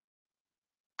welcome.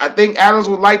 I think Adams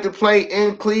would like to play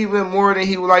in Cleveland more than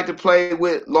he would like to play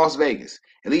with Las Vegas.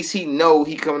 At least he know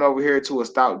he coming over here to a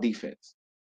stout defense.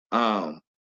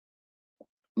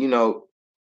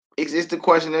 It's the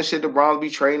question that should the Browns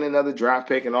be trading another draft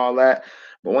pick and all that.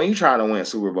 But when you trying to win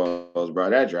Super Bowls,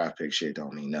 bro, that draft pick shit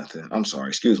don't mean nothing. I'm sorry,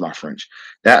 excuse my French.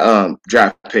 That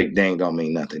draft pick dang don't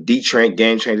mean nothing. DeeTrynt,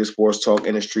 Game Changer Sports Talk,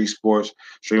 Industry Sports,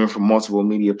 streaming from multiple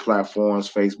media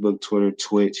platforms: Facebook, Twitter,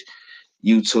 Twitch,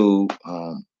 YouTube.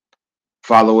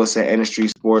 Follow us at Industry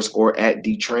Sports or at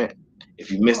DeeTrynt.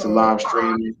 If you missed the live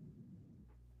stream,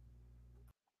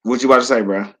 what you about to say,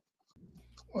 bro?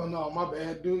 Oh no, my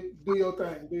bad. Do your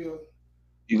thing.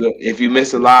 If you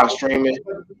missed the live streaming,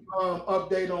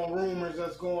 update on rumors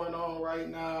that's going on right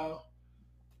now.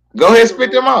 Go ahead,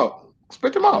 spit them out.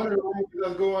 Spit them out. One of the rumors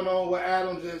that's going on with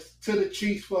Adams is to the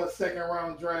Chiefs for a second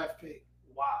round draft pick.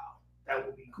 Wow, that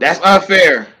would be cool. That's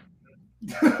unfair.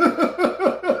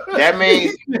 That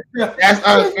means that's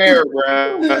unfair,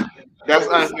 bro. That's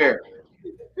unfair.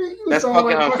 That's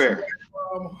fucking unfair.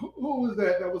 Who was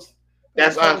that?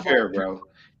 That's unfair, bro.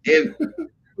 If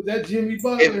was that Jimmy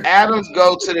Butler? If Adams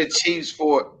go to the Chiefs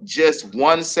for just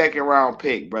 1 second round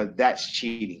pick, bro, that's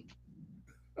cheating.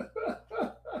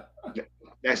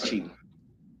 That's cheating.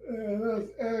 Yeah, that's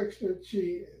extra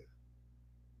cheating.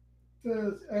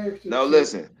 That's extra. No,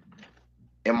 listen.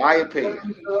 In my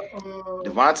opinion,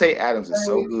 Devontae Adams is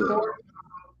so good.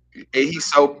 He's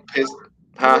so pissed.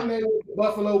 Huh?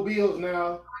 Buffalo Bills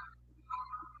now.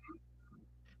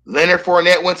 Leonard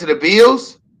Fournette went to the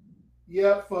Bills?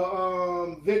 Yep,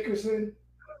 for Vickerson.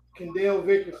 Kendall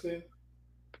Vickerson.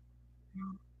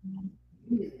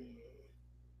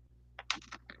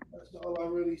 That's all I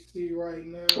really see right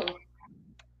now.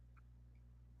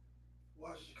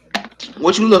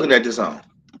 What you looking at this on?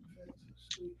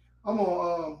 I'm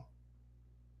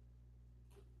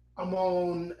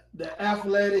on the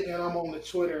Athletic and I'm on the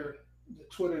Twitter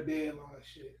deadline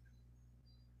shit.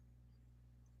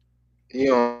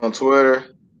 You on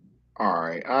Twitter? All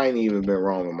right, I ain't even been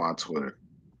wrong with my Twitter.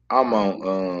 I'm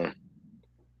on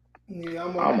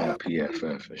I'm on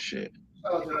PFF and shit.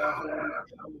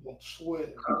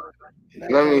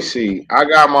 Let me see. I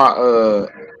got my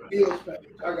Bills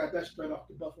package. I got that straight off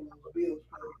the Buffalo Bills page.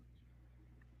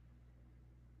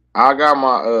 I got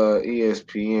my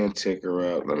ESPN ticker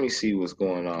up. Let me see what's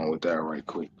going on with that right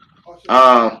quick. Who's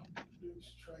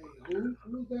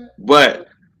that? But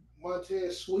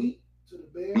Montez Sweat to the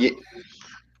Bears. Yeah.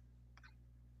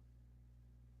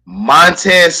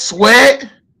 Montez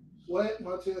Sweat? Montez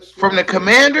Sweat from the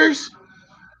Commanders?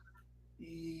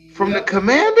 Yep. From the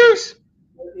Commanders?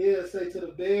 Yeah, say to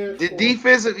the Bears. The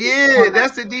defensive,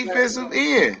 that's the defensive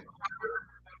end.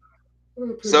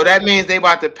 So that means they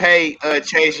about to pay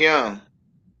Chase Young.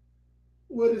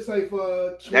 What did it say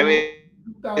for? That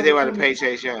means they about to pay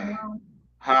Chase Young,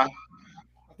 huh?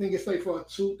 I think it's like for a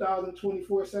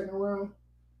 2024 second round.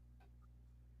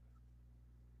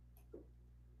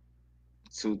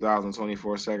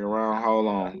 2024 second round. Hold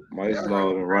on, it's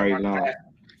loading right now.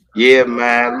 Yeah,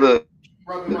 man. Look,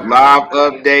 the live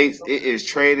updates. It is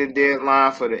trading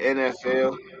deadline for the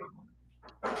NFL.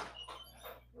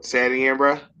 Say it again,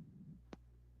 bro.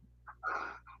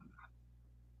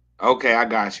 Okay, I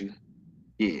got you.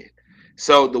 Yeah.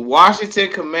 So the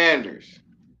Washington Commanders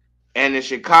and the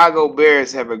Chicago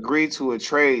Bears have agreed to a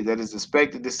trade that is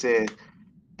expected to send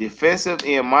defensive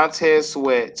end Montez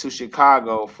Sweat to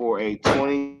Chicago for a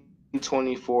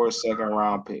 2024 second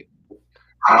round pick.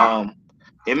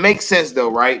 It makes sense though,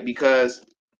 right? Because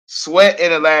Sweat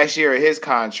in the last year of his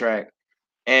contract,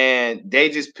 and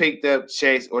they just picked up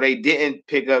Chase, or they didn't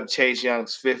pick up Chase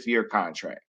Young's 5th-year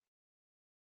contract,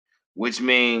 which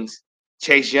means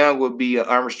Chase Young would be an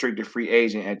unrestricted free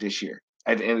agent at the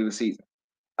end of the season.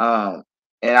 And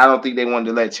I don't think they wanted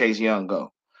to let Chase Young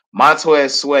go.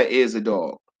 Montez Sweat is a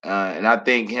dog. And I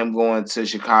think him going to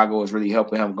Chicago is really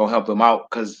helping him help him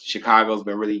out, because Chicago's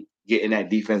been really getting that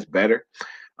defense better.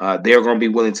 They're going to be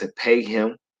willing to pay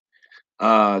him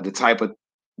the type of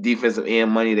defensive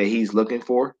end money that he's looking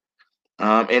for.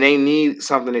 And they need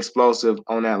something explosive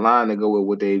on that line to go with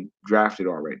what they drafted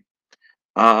already.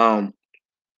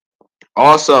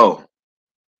 Also,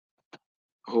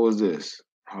 who is this?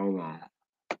 Hold on.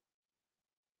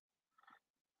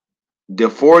 The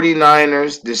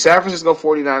 49ers, the San Francisco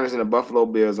 49ers and the Buffalo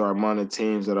Bills are among the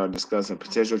teams that are discussing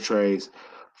potential trades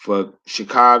for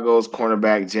Chicago's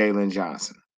cornerback Jalen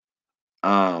Johnson.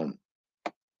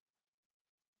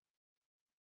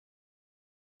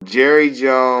 Jerry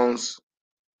Jones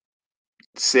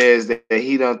says that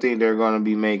he don't think they're going to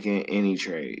be making any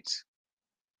trades.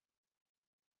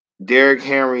 Derrick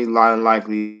Henry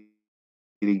unlikely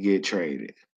to get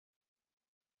traded.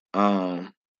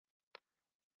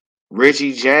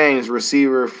 Richie James,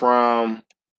 receiver from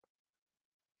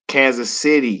Kansas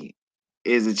City,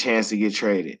 is a chance to get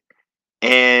traded.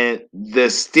 And the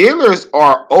Steelers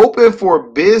are open for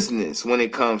business when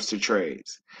it comes to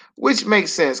trades, which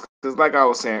makes sense because, like I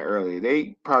was saying earlier,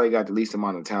 they probably got the least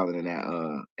amount of talent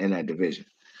in that division.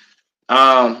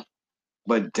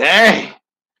 But dang,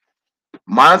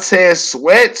 Montez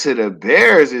Sweat to the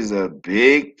Bears is a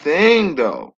big thing,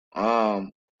 though.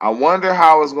 I wonder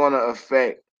how it's going to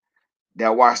affect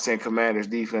that Washington Commanders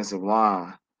defensive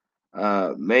line.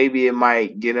 Maybe it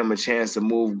might get them a chance to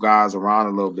move guys around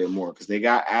a little bit more because they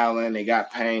got Allen, they got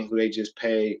Payne, who they just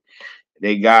paid,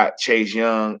 they got Chase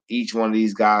Young. Each one of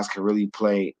these guys can really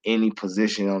play any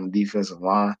position on the defensive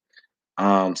line.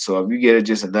 So if you get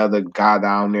just another guy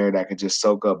down there that can just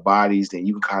soak up bodies, then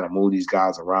you can kind of move these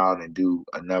guys around and do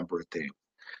a number of things.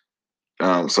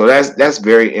 So that's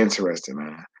very interesting,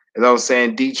 man. As I was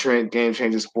saying, DeeTrynt, Game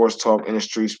Changer Sports Talk,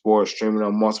 Industry Sports, streaming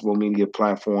on multiple media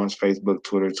platforms, Facebook,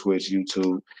 Twitter, Twitch,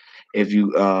 YouTube. If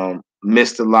you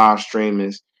missed the live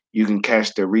streamings, you can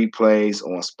catch the replays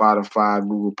on Spotify,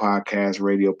 Google Podcasts,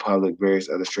 Radio Public, various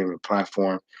other streaming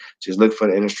platforms. Just look for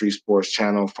the Industry Sports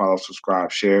channel, follow, subscribe,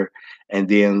 share, and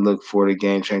then look for the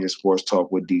Game Changer Sports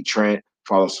Talk with DeeTrynt.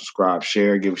 Follow, subscribe,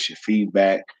 share, give us your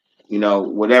feedback.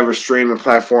 Whatever streaming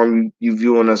platform you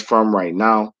viewing us from right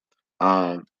now,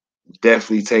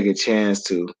 definitely take a chance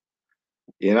to.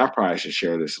 Yeah, and I probably should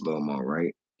share this a little more,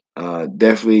 right?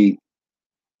 Definitely,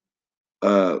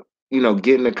 get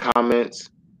in the comments.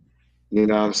 You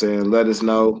know what I'm saying? Let us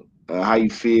know how you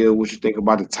feel, what you think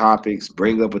about the topics.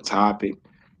 Bring up a topic.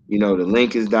 The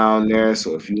link is down there,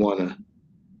 so if you want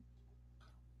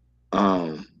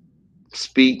to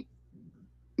speak,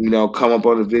 come up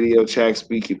on the video chat,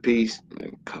 speak your piece.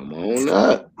 Like, come on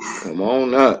up. Come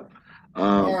on up.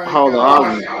 All right, Hold all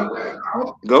on.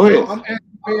 right. Go ahead. I'm Andrew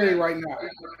Berry right now.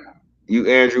 You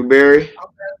Andrew Berry? I'm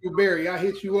Andrew Berry. I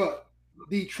hit you up.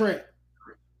 DeeTrynt.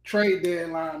 Trade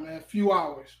deadline, man. A few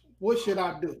hours. What should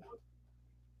I do?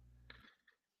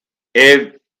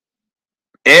 If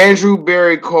Andrew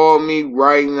Berry called me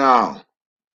right now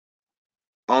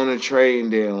on the trading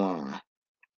deadline,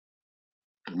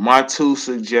 my two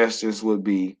suggestions would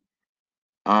be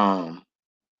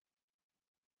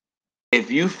if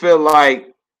you feel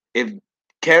like if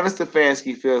Kevin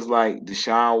Stefanski feels like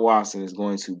Deshaun Watson is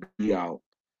going to be out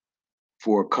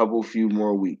for a few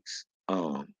more weeks,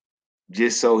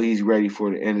 just so he's ready for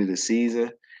the end of the season,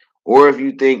 or if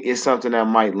you think it's something that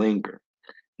might linger,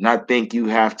 not think you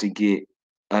have to get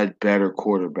a better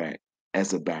quarterback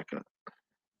as a backup.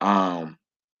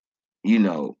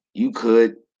 You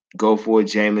could go for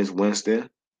Jameis Winston,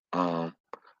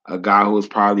 a guy who is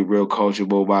probably real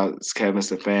coachable by Kevin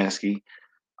Stefanski.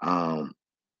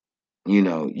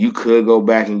 You could go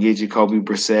back and get Jacoby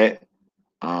Brissett.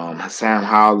 Sam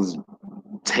Howell is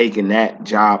taking that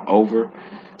job over,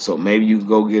 so maybe you can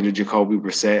go get a Jacoby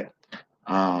Brissett.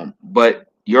 But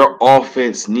your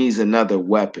offense needs another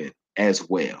weapon as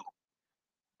well.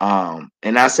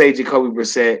 And I say Jacoby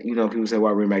Brissett, people say,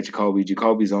 why bring back Jacoby?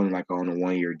 Jacoby's only like on a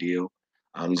 1-year deal.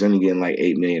 He's only getting like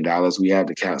 $8 million. We have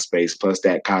the cap space, plus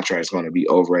that contract is going to be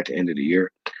over at the end of the year.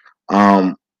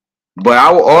 But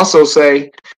I will also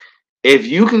say, if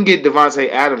you can get Devontae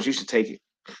Adams, you should take it.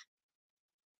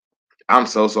 I'm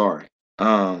so sorry.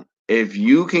 If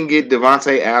you can get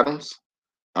Devontae Adams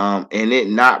and it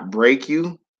not break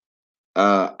you,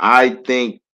 I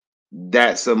think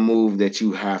that's a move that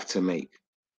you have to make.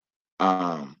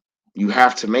 You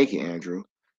have to make it, Andrew,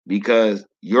 because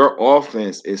your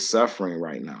offense is suffering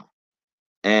right now.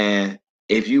 And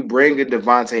if you bring a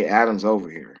Devontae Adams over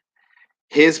here,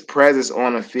 his presence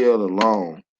on the field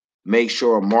alone makes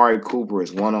sure Amari Cooper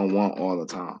is one-on-one all the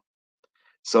time.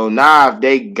 So now if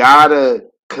they gotta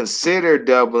consider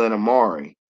doubling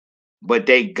Amari, but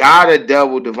they gotta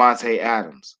double Devontae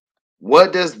Adams,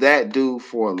 what does that do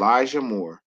for Elijah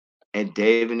Moore and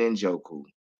David Njoku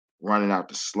running out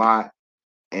the slot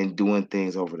and doing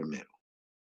things over the middle?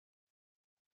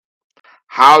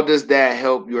 How does that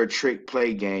help your trick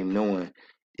play game, knowing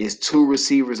it's two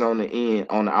receivers on the end,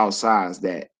 on the outsides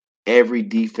that every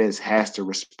defense has to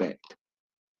respect?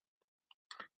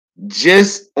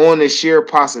 Just on the sheer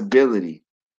possibility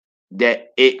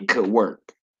that it could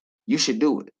work, you should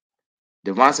do it.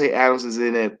 Devontae Adams is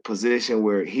in a position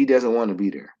where he doesn't want to be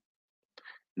there.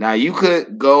 Now you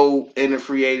could go in the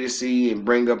free agency and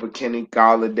bring up a Kenny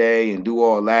Galladay and do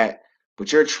all that,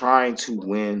 but you're trying to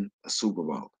win a Super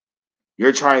Bowl.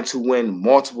 You're trying to win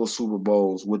multiple Super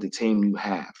Bowls with the team you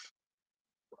have.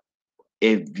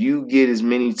 If you get as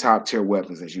many top tier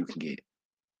weapons as you can get.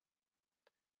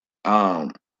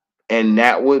 And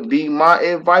that would be my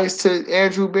advice to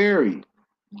Andrew Berry.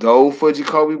 Go for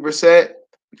Jacoby Brissett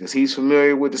because he's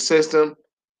familiar with the system.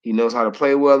 He knows how to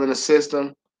play well in the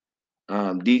system.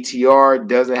 DTR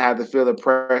doesn't have to feel the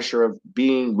pressure of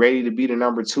being ready to be the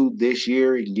number 2 this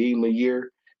year. You can give him a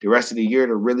year, the rest of the year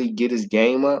to really get his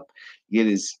game up, get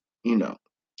his,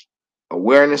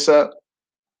 awareness up,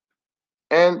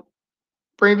 and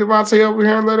bring Devontae over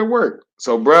here and let it work.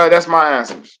 So, bruh, that's my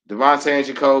answers. Devontae and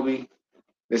Jacoby.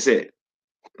 That's it.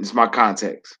 It's my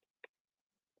context.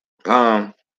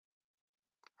 Hold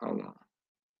on.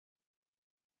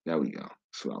 There we go.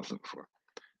 That's what I was looking for.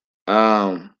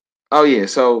 Oh yeah.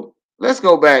 So let's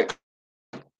go back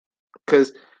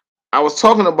because I was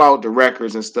talking about the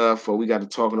records and stuff. So we got to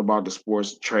talking about the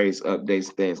sports trades,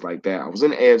 updates, things like that. I was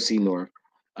in the AFC North.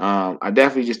 I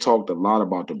definitely just talked a lot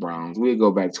about the Browns. We'll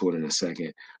go back to it in a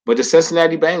second. But the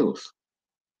Cincinnati Bengals,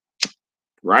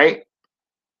 right?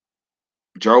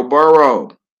 Joe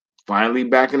Burrow, finally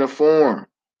back in the form.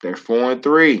 They're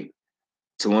 4-3,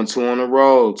 2-2 on the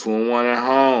road, 2-1 at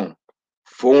home,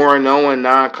 4-0 in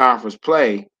non-conference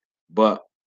play, but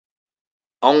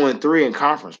 0-3 in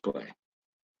conference play.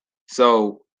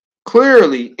 So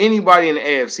clearly, anybody in the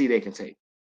AFC they can take.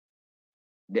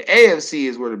 The AFC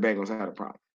is where the Bengals had a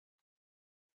problem.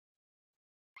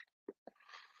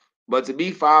 But to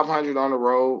be 500 on the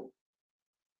road,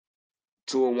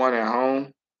 2-1 at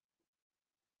home,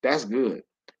 that's good.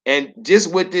 And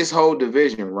just with this whole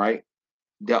division, right?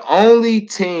 The only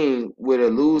team with a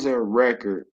losing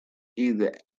record,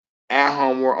 either at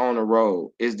home or on the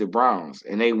road, is the Browns,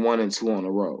 and they 1-2 on the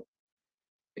road.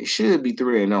 They should be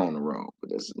 3-0 on the road,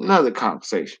 but that's another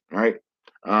conversation, right?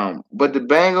 But the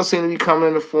Bengals seem to be coming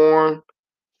into form.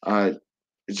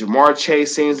 Jamar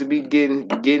Chase seems to be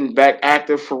getting back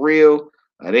active for real.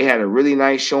 They had a really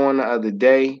nice showing the other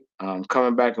day,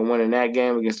 coming back and winning that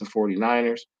game against the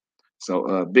 49ers.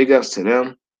 So big ups to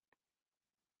them.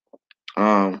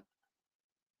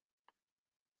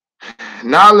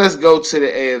 Now let's go to the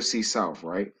AFC South,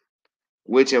 right?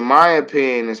 Which, in my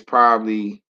opinion, is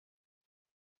probably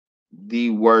the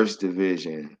worst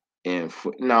division in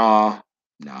foot. Nah.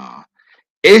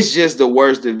 It's just the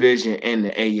worst division in the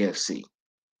AFC.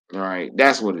 All right,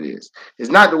 that's what it is.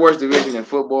 It's not the worst division in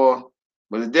football,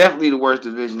 but it's definitely the worst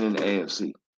division in the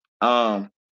AFC. And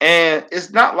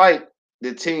it's not like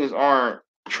the teams aren't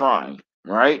trying,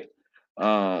 right?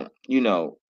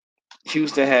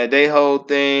 Houston had their whole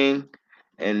thing,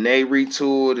 and they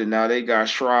retooled, and now they got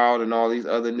Shroud and all these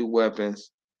other new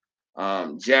weapons.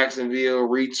 Jacksonville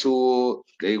retooled.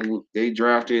 They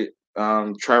drafted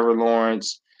Trevor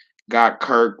Lawrence, got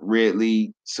Kirk,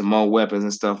 Ridley, some more weapons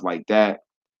and stuff like that.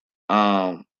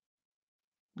 Then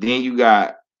you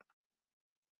got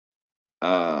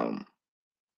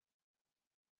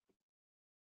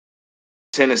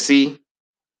Tennessee,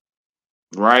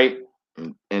 right?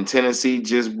 And Tennessee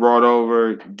just brought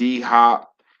over D Hop.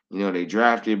 They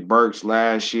drafted Burks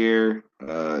last year,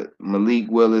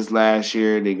 Malik Willis last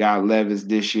year. They got Levis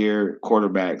this year,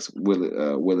 quarterbacks,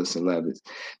 Willis and Levis.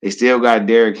 They still got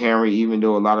Derrick Henry, even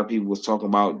though a lot of people was talking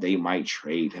about they might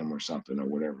trade him or something or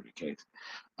whatever the case.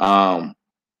 But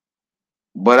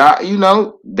they in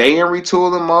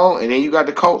retooling mode, and then you got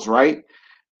the Colts, right?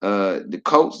 The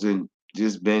Colts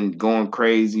just been going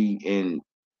crazy and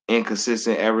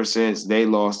inconsistent ever since they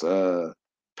lost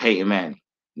Peyton Manning.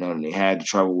 They had the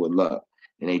trouble with luck.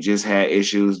 And they just had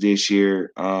issues this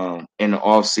year in the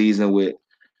offseason with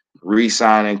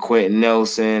re-signing Quentin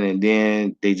Nelson, and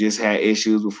then they just had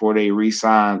issues before they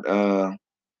re-signed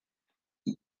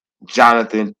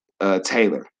Jonathan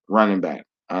Taylor, running back.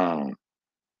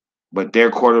 But their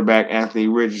quarterback, Anthony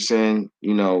Richardson,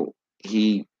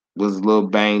 he was a little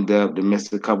banged up. They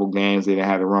missed a couple games. They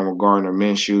had to run with Gardner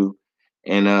Minshew.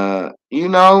 And,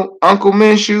 Uncle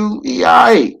Minshew, he all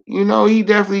right. He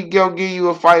definitely going to give you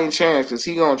a fighting chance because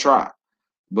he going to try.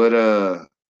 But I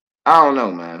don't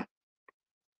know, man.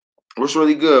 What's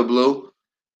really good, Blue?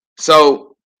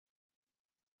 So,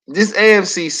 this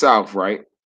AFC South, right?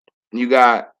 You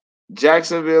got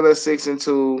Jacksonville at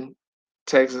 6-2,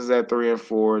 Texas at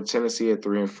 3-4, Tennessee at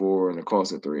 3-4, and the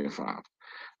Colts at 3-5. All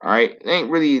right, it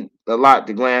ain't really a lot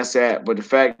to glance at, but the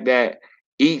fact that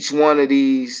Each one of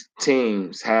these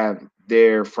teams have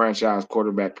their franchise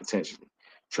quarterback potentially.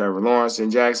 Trevor Lawrence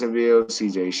in Jacksonville,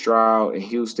 C.J. Stroud in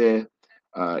Houston.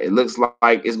 It looks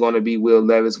like it's going to be Will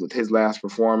Levis with his last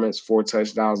performance, 4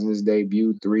 touchdowns in his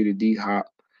debut, 3 to D-Hop,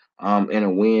 and a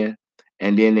win.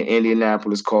 And then the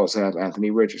Indianapolis Colts have Anthony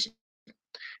Richardson.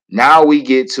 Now we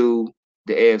get to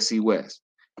the AFC West.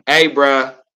 Hey,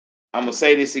 bruh, I'm going to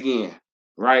say this again,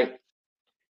 right?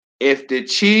 If the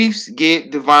Chiefs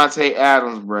get Devontae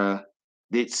Adams, bruh,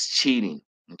 it's cheating,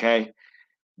 okay?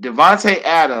 Devontae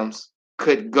Adams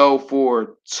could go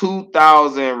for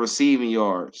 2,000 receiving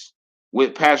yards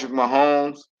with Patrick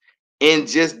Mahomes in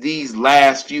just these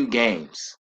last few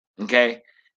games, okay?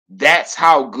 That's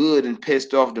how good and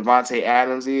pissed off Devontae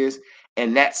Adams is,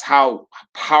 and that's how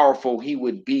powerful he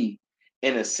would be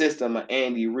in a system of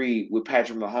Andy Reid with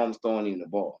Patrick Mahomes throwing him the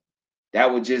ball.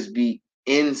 That would just be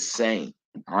insane.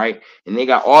 All right. And they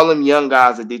got all them young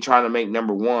guys that they're trying to make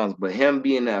number ones, but him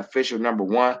being the official number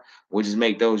one will just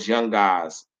make those young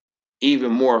guys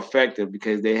even more effective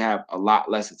because they have a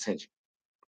lot less attention.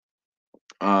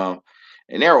 And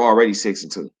they're already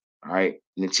 6-2. All right.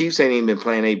 And the Chiefs ain't even been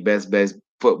playing their best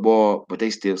football, but they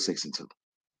still 6-2.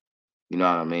 You know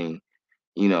what I mean?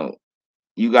 You know,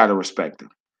 you got to respect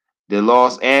them. The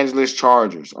Los Angeles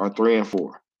Chargers are 3-4.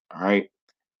 All right.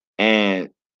 And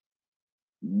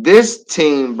this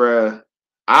team, bruh,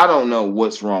 I don't know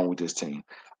what's wrong with this team.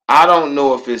 I don't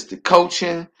know if it's the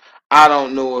coaching. I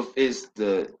don't know if it's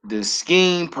the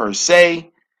scheme per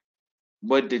se.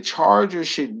 But the Chargers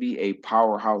should be a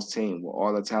powerhouse team with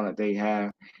all the talent they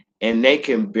have. And they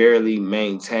can barely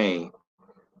maintain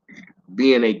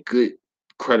being a good,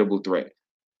 credible threat.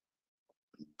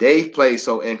 They've played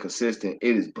so inconsistent,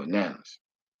 it is bananas.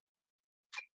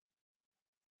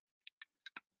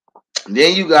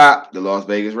 Then you got the Las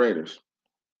Vegas Raiders,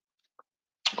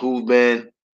 who've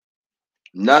been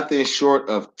nothing short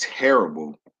of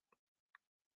terrible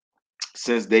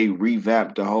since they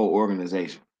revamped the whole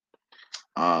organization.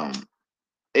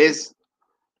 It's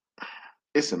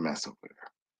a mess over there.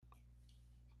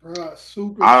 Bruh,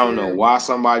 super I don't know terrible. why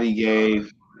somebody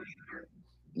gave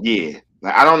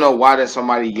like I don't know why that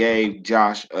somebody gave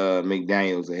Josh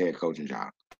McDaniels a head coaching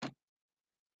job.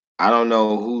 I don't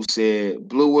know who said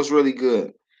Blue was really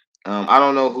good. I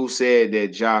don't know who said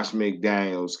that Josh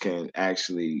McDaniels can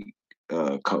actually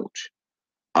coach.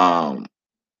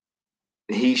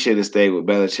 He should have stayed with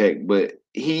Belichick, but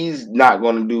he's not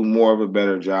going to do more of a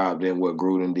better job than what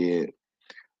Gruden did.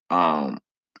 I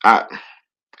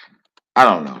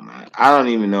don't know, man. I don't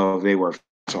even know if they were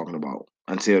talking about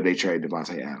until they trade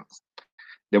Devontae Adams.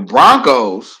 The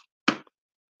Broncos,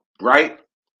 right?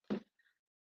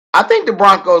 I think the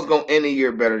Broncos going to end the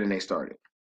year better than they started.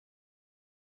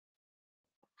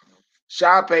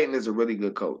 Sean Payton is a really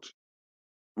good coach.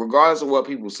 Regardless of what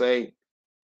people say,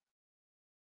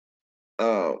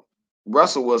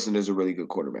 Russell Wilson is a really good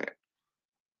quarterback.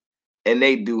 And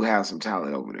they do have some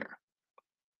talent over there.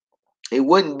 It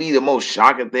wouldn't be the most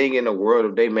shocking thing in the world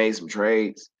if they made some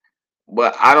trades,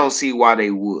 but I don't see why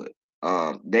they would.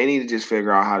 They need to just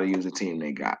figure out how to use the team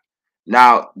they got.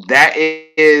 Now, that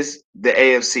is the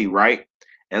AFC, right?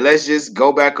 And let's just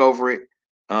go back over it.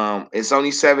 It's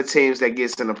only 7 teams that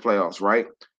gets in the playoffs, right?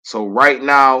 So right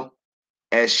now,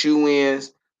 as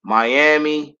shoe-ins,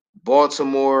 Miami,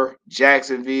 Baltimore,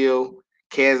 Jacksonville,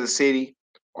 Kansas City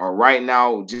are right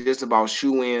now just about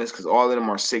shoe-ins because all of them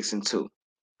are 6-2.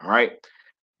 All right.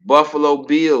 Buffalo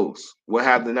Bills will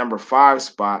have the number 5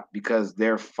 spot because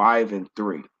they're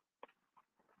 5-3.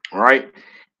 All right.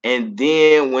 And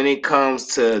then when it comes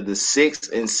to the 6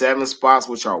 and 7 spots,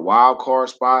 which are wild card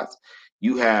spots,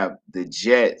 you have the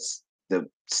Jets, the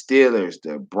Steelers,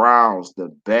 the Browns,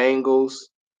 the Bengals,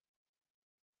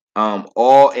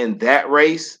 all in that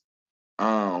race.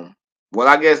 Well,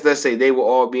 I guess let's say they will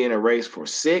all be in a race for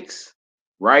 6,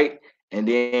 right? And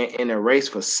then in a race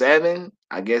for 7,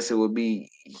 I guess it would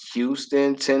be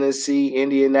Houston, Tennessee,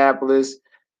 Indianapolis,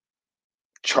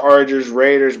 Chargers,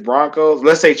 Raiders, Broncos.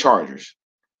 Let's say Chargers.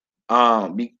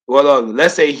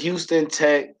 Let's say Houston,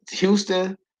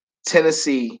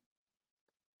 Tennessee,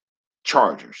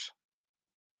 Chargers,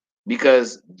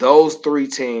 because those 3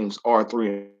 teams are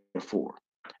 3-4,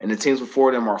 and the teams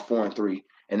before them are 4-3,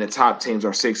 and the top teams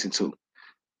are 6-2.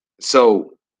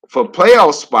 So for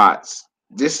playoff spots,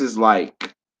 this is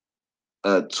like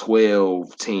a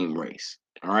 12-team race.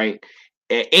 All right.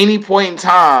 At any point in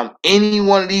time, any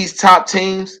one of these top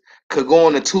teams could go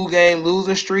on a 2-game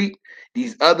losing streak.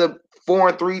 These other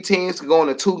 4-3 teams could go on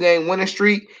a 2-game winning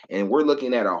streak, and we're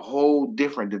looking at a whole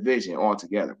different division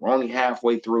altogether. We're only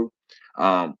halfway through.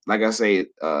 Like I say,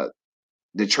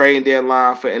 The trading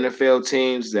deadline for NFL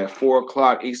teams is at 4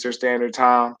 o'clock Eastern Standard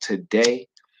Time today.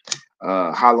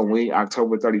 Halloween,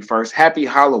 October 31st. Happy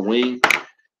Halloween.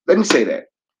 Let me say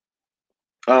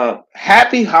that.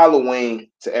 Happy Halloween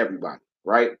to everybody,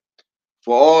 right?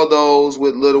 For all those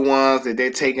with little ones that they're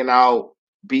taking out,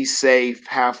 be safe,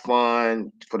 have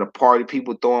fun. For the party,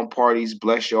 people throwing parties,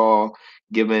 bless y'all,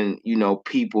 giving,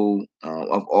 people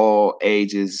of all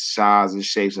ages, sizes,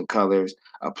 shapes, and colors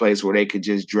a place where they could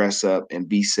just dress up and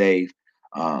be safe,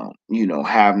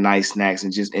 have nice snacks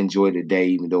and just enjoy the day,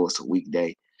 even though it's a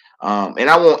weekday. And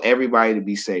I want everybody to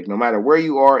be safe, no matter where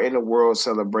you are in the world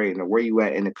celebrating or where you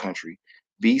at in the country.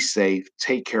 Be safe,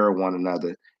 take care of one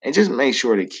another, and just make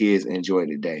sure the kids enjoy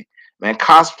the day. Man,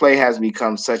 cosplay has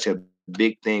become such a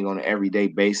big thing on an everyday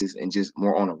basis and just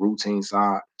more on a routine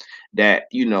side that,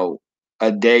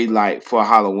 a day like for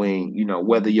Halloween,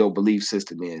 whether your belief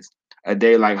system is, a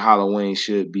day like Halloween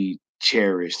should be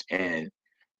cherished and,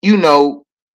 you know,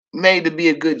 made to be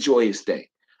a good, joyous day.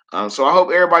 So I hope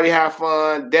everybody have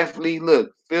fun. Definitely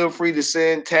look, feel free to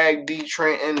send tag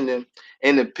DeeTrynt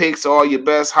in the pics all your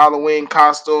best Halloween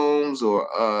costumes or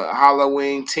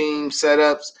Halloween team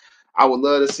setups. I would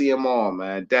love to see them all,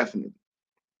 man. Definitely.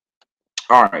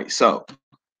 All right, so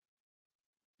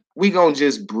we gonna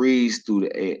just breeze through the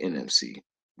NFC,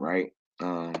 right?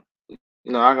 I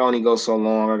can only go so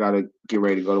long. I gotta get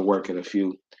ready to go to work in a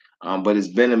few. But it's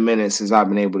been a minute since I've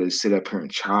been able to sit up here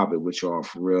and chop it with y'all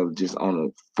for real, just on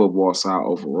the football side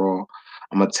overall.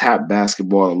 I'm gonna tap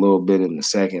basketball a little bit in a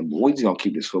second, but we just gonna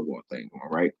keep this football thing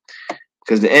going, right?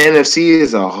 Because the NFC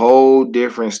is a whole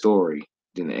different story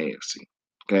than the AFC.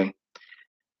 Okay.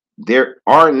 There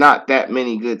are not that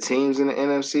many good teams in the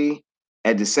NFC.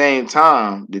 At the same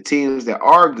time, the teams that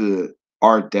are good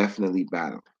are definitely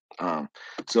battling. Um,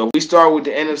 so if we start with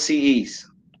the NFC East,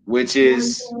 which Before you,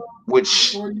 is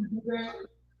which before you do that,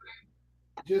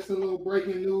 just a little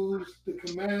breaking news: the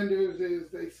Commanders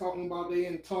is they talking about they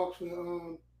in talks with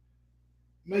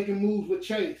making moves with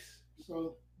Chase.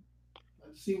 So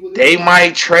let's see what they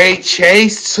might trade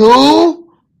Chase too.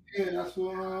 yeah, that's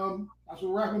what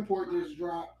Rappaport just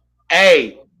dropped.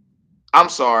 Hey, I'm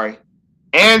sorry,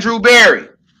 Andrew Berry.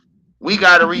 We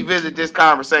got to revisit this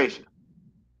conversation.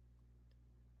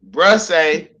 Bruh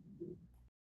say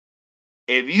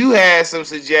if you had some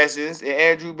suggestions and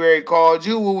Andrew Berry called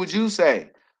you, what would you say?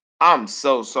 I'm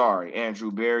so sorry,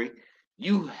 Andrew Berry.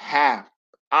 You have.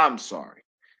 I'm sorry.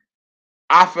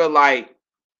 I feel like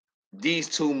these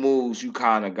two moves you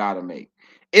kind of got to make.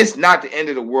 It's not the end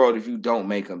of the world if you don't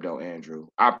make them, though, Andrew.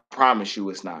 I promise you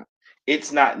it's not.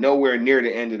 It's not nowhere near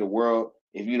the end of the world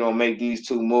if you don't make these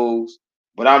two moves.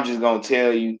 But I'm just going to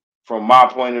tell you, from my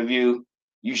point of view,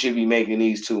 you should be making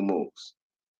these two moves.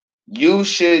 You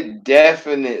should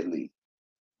definitely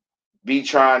be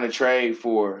trying to trade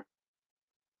for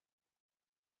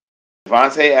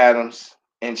Devontae Adams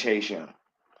and Chase Young.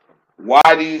 Why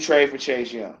do you trade for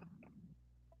Chase Young?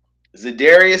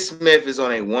 Zadarius Smith is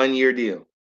on a 1 year deal.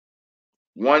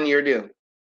 1 year deal.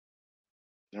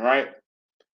 All right.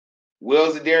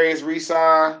 Will Zadarius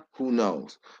resign? Who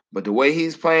knows? But the way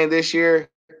he's playing this year,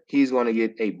 he's going to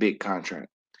get a big contract.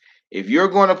 If you're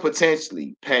going to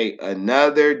potentially pay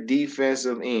another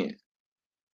defensive end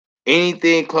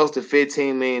anything close to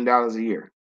 $15 million a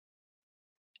year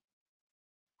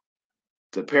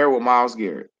to pair with Myles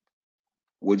Garrett,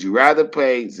 would you rather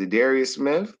pay Zadarius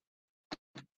Smith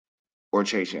or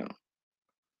Chase Young?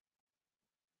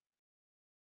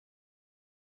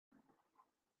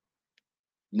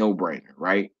 No brainer,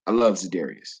 right? I love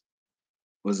Zadarius.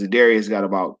 But Zadarius got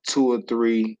about 2 or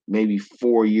 3, maybe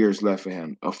 4 years left for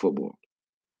him of football.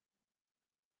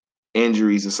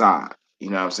 Injuries aside,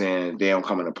 you know what I'm saying? They don't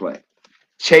come into play.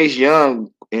 Chase Young,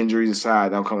 injuries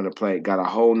aside, don't come into play. Got a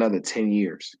whole nother 10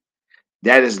 years.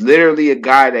 That is literally a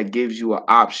guy that gives you an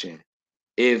option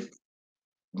if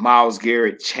Myles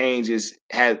Garrett changes,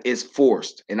 is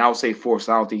forced. And I would say forced.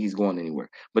 I don't think he's going anywhere,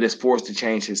 but it's forced to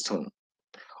change his tune.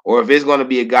 Or if it's going to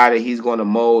be a guy that he's going to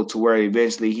mold to where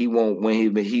eventually he won't,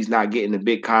 when he's not getting the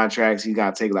big contracts, he's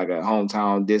got to take like a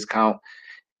hometown discount.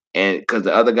 And because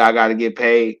the other guy got to get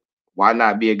paid, why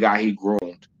not be a guy he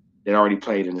groomed that already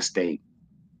played in the state?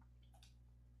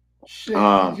 Shit,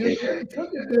 he just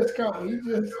took a discount. He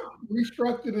just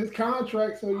restructured his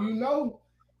contract, so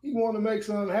he want to make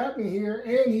something happen here,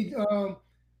 and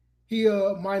he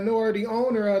a minority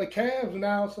owner of the Cavs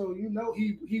now, so he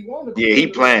want to Yeah, he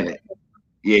build playing it.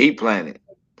 Yeah, he playing it.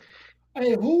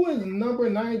 Hey, who is number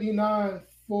 99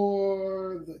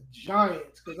 for the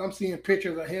Giants? Because I'm seeing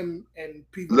pictures of him and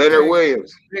people Leonard tagging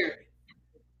Williams. Barry.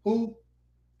 Who?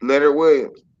 Leonard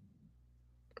Williams.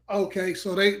 Okay,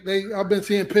 so they I've been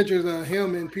seeing pictures of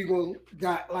him and people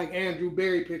got like Andrew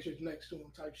Berry pictures next to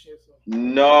him type shit.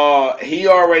 No, he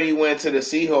already went to the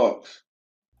Seahawks.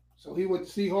 So he went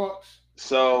to Seahawks.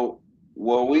 So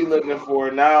what we looking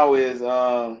for now is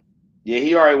yeah,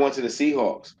 he already went to the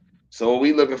Seahawks. So what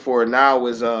we looking for now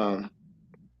is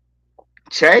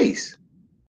Chase.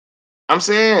 I'm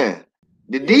saying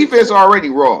the Yeah, defense so already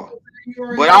raw. you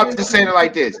already But I'll said just say it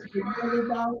like this.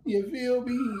 you feel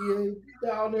me? You're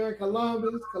down there in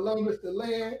Columbus the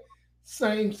land,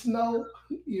 same snow.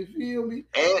 You feel me?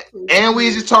 And So and we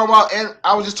shit. just talking about and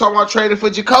I was just talking about trading for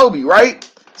Jacoby, right?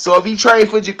 So if he trade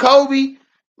for Jacoby,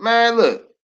 man, look,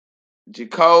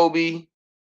 Jacoby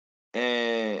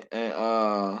and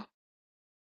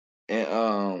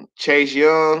Chase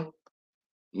Young,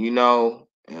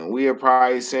 and we'll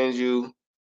probably send you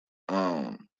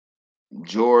um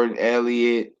Jordan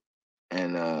Elliott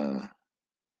and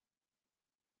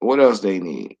what else they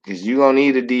need? Because you're gonna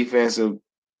need a defensive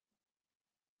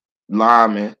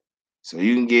lineman, so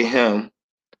you can get him.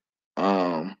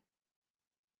 Um,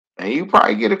 and you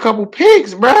probably get a couple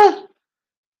picks, bruh.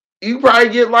 You probably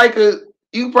get like a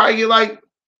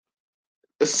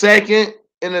second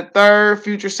and a third,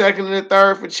 future second and a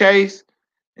third for Chase,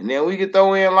 and then we could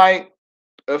throw in like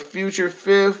a future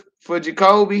fifth for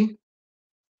Jacoby.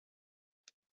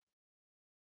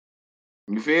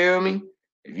 You feel me?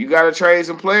 If you gotta trade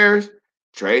some players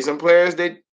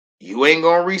that you ain't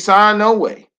gonna re-sign no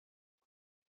way.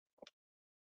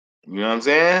 You know what I'm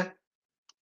saying?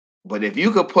 But if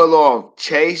you could pull off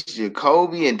Chase,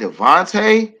 Jacoby, and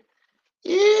Devontae,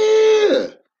 yeah.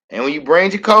 And when you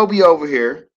bring Jacoby over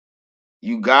here,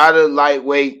 you gotta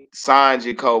lightweight sign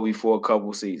Jacoby for a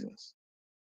couple seasons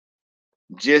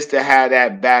just to have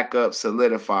that backup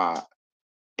solidified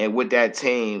and with that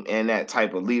team and that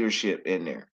type of leadership in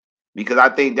there. Because I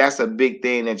think that's a big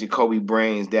thing that Jacoby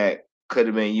brings that could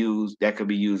have been used, that could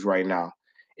be used right now,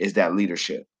 is that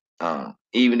leadership.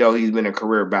 Even though he's been a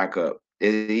career backup,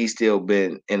 he's still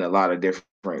been in a lot of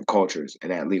different cultures,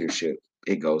 and that leadership,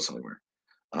 it goes somewhere.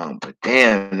 But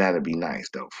damn, that'd be nice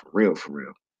though, for real, for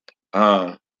real.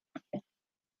 Um,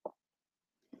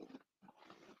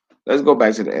 let's go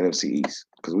back to the NFC East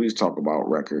because we just talk about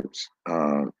records.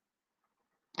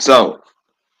 So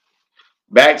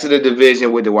back to the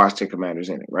division with the Washington Commanders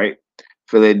in it, right?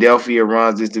 Philadelphia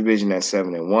runs this division at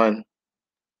 7-1.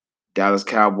 Dallas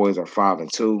Cowboys are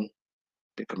 5-2.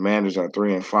 The Commanders are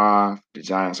 3-5. The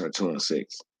Giants are 2-6.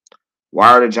 Why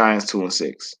are the Giants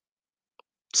 2-6?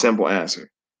 Simple answer.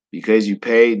 Because you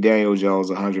paid Daniel Jones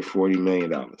 $140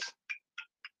 million.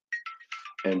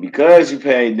 And because you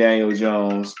paid Daniel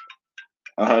Jones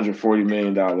 $140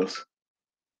 million,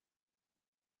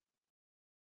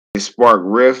 it sparked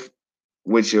rift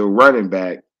with your running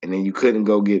back, and then you couldn't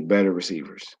go get better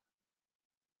receivers.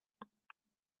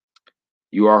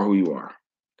 You are who you are.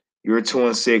 You're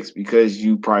 2-6 because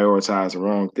you prioritize the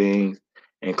wrong things,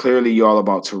 and clearly you're all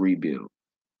about to rebuild.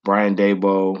 Brian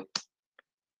Daboll,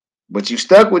 but you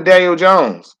stuck with Daniel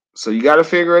Jones, so you got to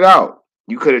figure it out.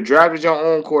 You could have drafted your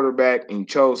own quarterback, and you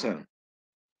chose him.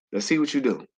 Let's see what you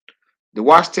do. The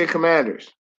Washington Commanders,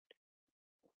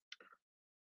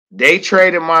 they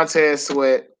traded Montez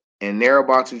Sweat, and they're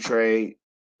about to trade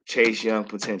Chase Young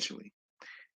potentially,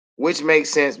 which makes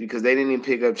sense because they didn't even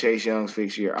pick up Chase Young's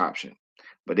fixed-year option.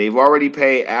 But they've already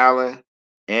paid Allen,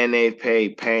 and they've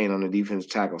paid Payne on the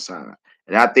defensive tackle side.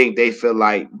 And I think they feel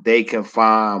like they can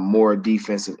find more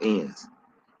defensive ends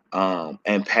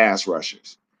and pass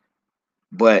rushers.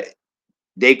 But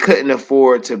they couldn't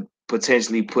afford to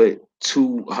potentially put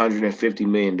 $250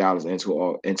 million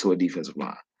into a defensive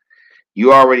line.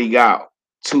 You already got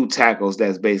two tackles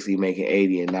that's basically making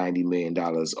 $80 and $90 million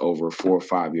over 4 or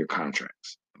 5 year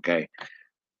contracts. Okay.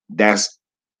 That's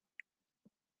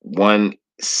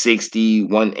 160,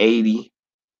 180,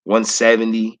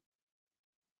 170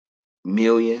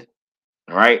 million.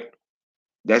 All right.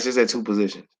 That's just at two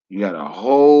positions. You got a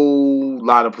whole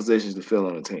lot of positions to fill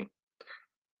on the team.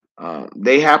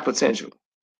 They have potential.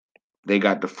 They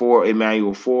got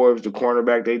Emmanuel Forbes, the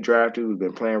cornerback they drafted, who's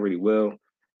been playing really well.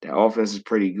 That offense is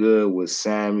pretty good with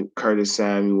Curtis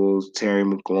Samuels, Terry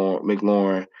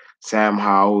McLaurin, Sam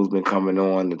Howell, who's been coming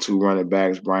on, the two running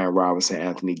backs, Brian Robinson,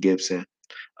 Anthony Gibson.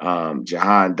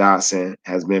 Jahan Dotson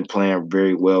has been playing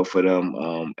very well for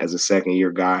them as a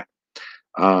second-year guy.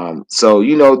 So,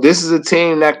 this is a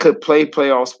team that could play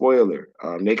playoff spoiler.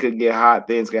 They could get hot.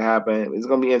 Things could happen. It's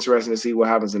going to be interesting to see what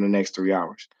happens in the next 3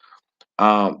 hours.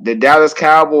 The Dallas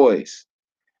Cowboys.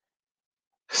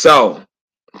 So,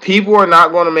 people are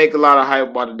not going to make a lot of hype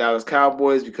about the Dallas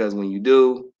Cowboys because when you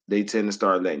do, they tend to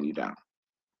start letting you down.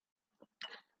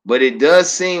 But it does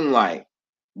seem like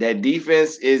That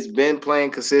defense has been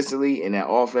playing consistently, and that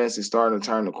offense is starting to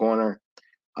turn the corner.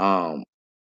 Um,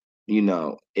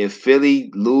 if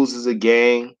Philly loses a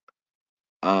game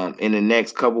in the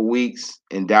next couple weeks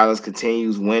and Dallas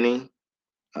continues winning,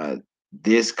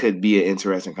 this could be an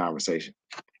interesting conversation.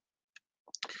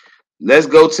 Let's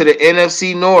go to the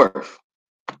NFC North,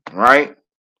 right?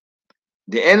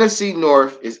 The NFC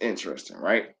North is interesting,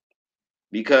 right?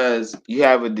 Because you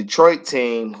have a Detroit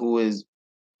team who is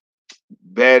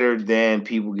better than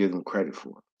people give them credit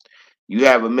for. You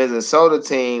have a Minnesota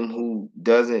team who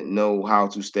doesn't know how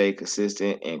to stay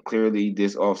consistent, and clearly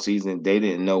this offseason, they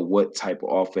didn't know what type of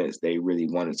offense they really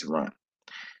wanted to run.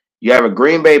 You have a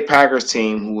Green Bay Packers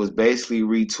team who was basically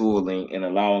retooling and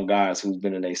allowing guys who's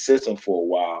been in a system for a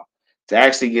while to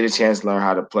actually get a chance to learn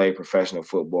how to play professional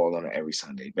football on an every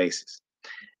Sunday basis.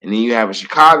 And then you have a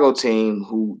Chicago team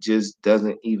who just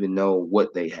doesn't even know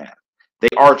what they have. They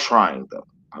are trying, though.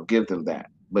 I'll give them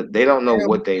that. But they don't know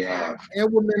what they have.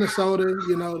 And with Minnesota,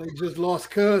 they just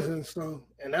lost Cousins,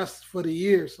 and that's for the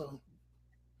year. So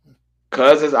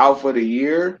Cousins out for the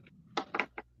year.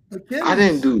 Achilles. I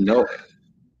didn't do no.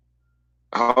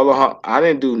 Hold on, I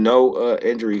didn't do no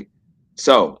injury.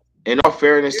 So, in all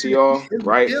fairness to y'all, his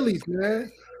right? Achilles,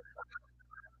 man.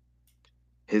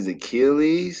 His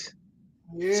Achilles.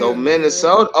 Yeah, so man.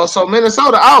 Minnesota. Oh, so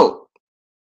Minnesota out.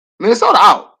 Minnesota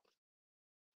out.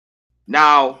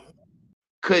 Now,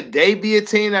 could they be a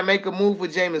team that make a move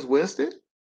with Jameis Winston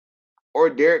or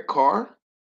Derek Carr?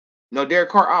 No, Derek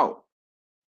Carr out.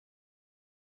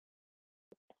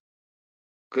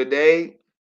 Could they?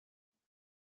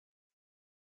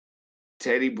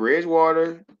 Teddy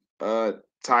Bridgewater,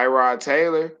 Tyrod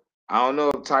Taylor. I don't know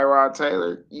if Tyrod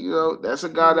Taylor, that's a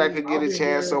guy that could get a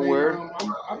chance somewhere.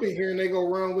 I've been hearing they go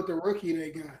run with the rookie they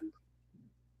got.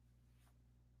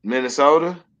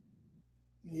 Minnesota?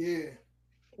 Yeah.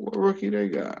 What rookie they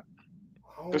got?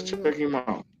 Let's check him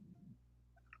out.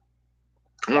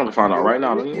 I want to find out right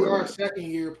now. Rookie or a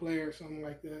second-year player or something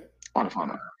like that. I want to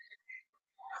find out.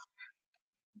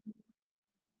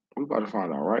 We're about to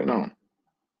find out right now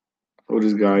who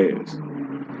this guy is.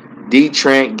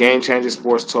 DeeTrynt, Game Changer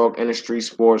Sports Talk, Industry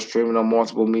Sports, streaming on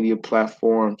multiple media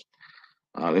platforms.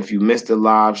 If you missed the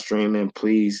live streaming,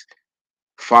 please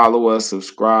follow us,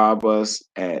 subscribe us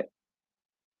at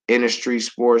Industry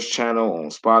Sports Channel on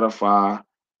Spotify,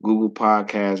 Google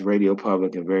Podcasts, Radio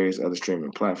Public, and various other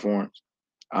streaming platforms.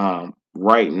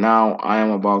 Right now, I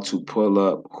am about to pull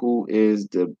up who is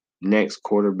the next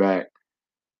quarterback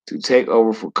to take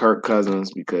over for Kirk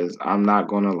Cousins, because I'm not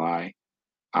going to lie,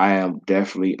 I am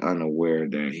definitely unaware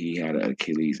that he had an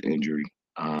Achilles injury.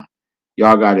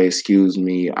 Y'all got to excuse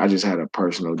me. I just had a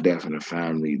personal death in the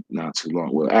family not too long.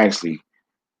 Well, actually,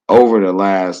 over the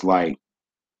last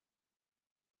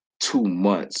 2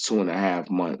 months, 2.5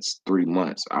 months, 3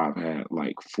 months, I've had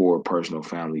 4 personal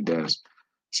family deaths.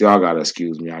 So y'all got to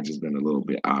excuse me. I just been a little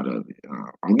bit out of it.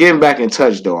 I'm getting back in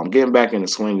touch, though. I'm getting back in the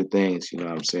swing of things. You know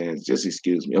what I'm saying? Just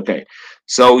excuse me. Okay.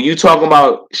 So you talking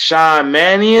about Sean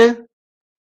Mannion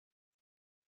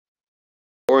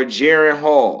or Jaron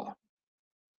Hall?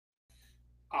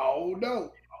 Oh,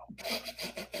 no.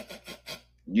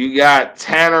 You got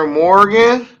Tanner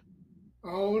Morgan?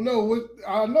 Oh, no.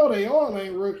 I know they all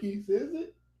ain't rookies, is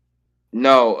it?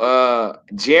 No.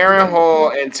 Jaron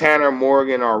Hall and Tanner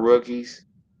Morgan are rookies.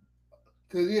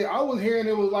 Because, I was hearing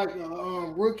it was like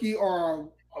a rookie or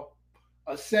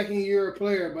a second-year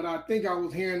player, but I think I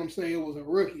was hearing them say it was a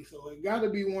rookie. So it got to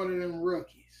be one of them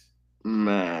rookies.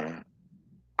 Man,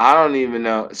 I don't even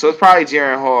know. So it's probably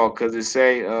Jaron Hall, because it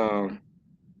say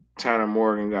Tanner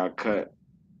Morgan got cut,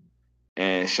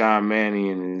 and Sean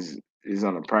Mannion is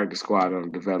on the practice squad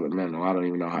on developmental. I don't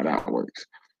even know how that works.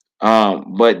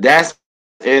 But that's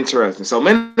interesting. So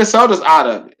Minnesota's out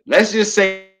of it. Let's just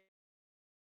say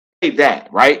that,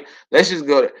 right? Let's just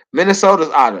go there. Minnesota's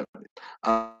out of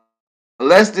it.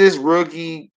 Unless this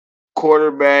rookie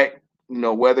quarterback,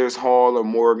 whether it's Hall or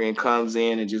Morgan, comes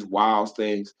in and just wows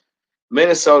things,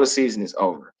 Minnesota season is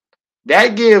over.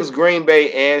 That gives Green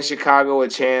Bay and Chicago a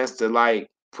chance to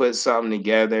put something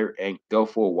together and go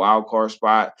for a wild card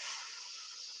spot.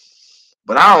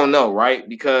 But I don't know, right?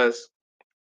 Because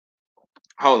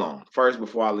hold on. First,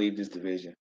 before I leave this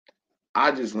division,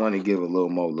 I just want to give a little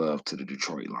more love to the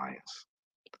Detroit Lions.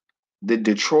 The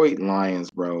Detroit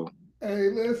Lions, bro. Hey,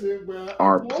 listen, bro.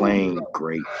 Are playing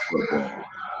great football.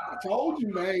 I told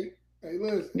you, man. Hey,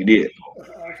 listen. You did.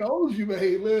 I told you,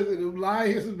 man. Listen, the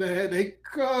Lions, man, they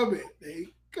coming. They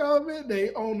coming. They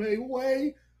on their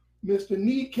way. Mr.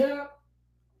 Kneecap,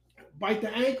 bite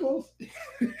the ankles.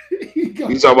 You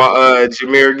talking about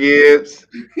Jahmyr Gibbs?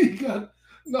 He got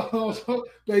No, so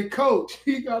they coach.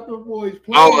 He got the boys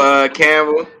playing. Oh,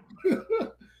 Campbell.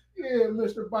 Yeah,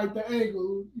 Mr. Bite the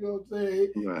Ankle. You know what I'm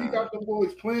saying? He Nah. got the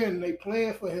boys playing. And they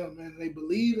playing for him, and they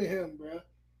believe in him, bro.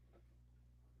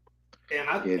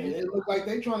 Yeah, And it look like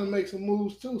they trying to make some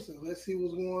moves too. So let's see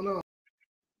what's going on.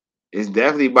 it's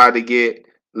definitely about to get.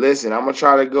 Listen, I'm gonna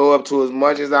try to go up to as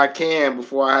much as I can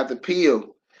before I have to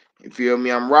peel. You feel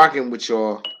me? I'm rocking with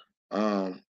y'all.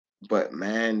 Um, but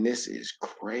man, this is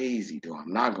crazy, though.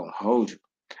 I'm not gonna hold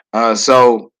you.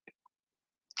 So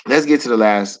let's get to the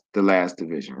last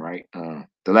division, right?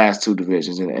 The last two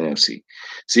divisions in the NFC.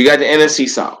 So you got the NFC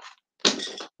South,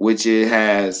 which it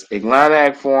has Atlanta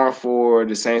at 4-4,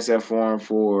 the Saints at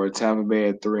 4-4, Tampa Bay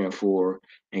at 3-4,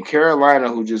 and Carolina,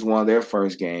 who just won their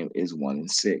first game, is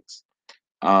 1-6.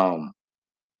 Um,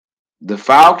 the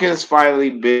Falcons finally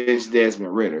benched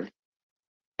Desmond Ritter,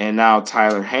 and now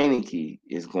Tyler Heineke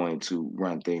is going to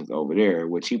run things over there,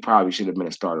 which he probably should have been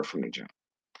a starter from the jump.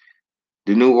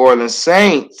 The New Orleans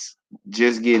Saints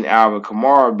just getting Alvin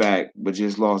Kamara back, but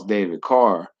just lost David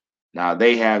Carr. Now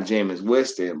they have Jameis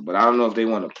Winston, but I don't know if they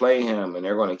want to play him and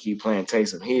they're going to keep playing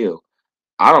Taysom Hill.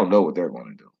 I don't know what they're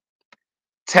going to do.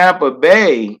 Tampa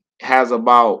Bay has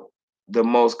about the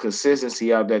most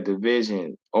consistency of that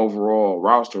division overall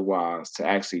roster wise to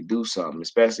actually do something,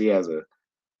 especially as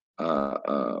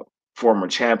a former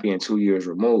champion 2 years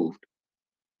removed.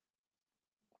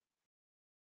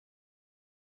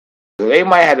 So they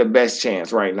might have the best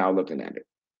chance right now looking at it.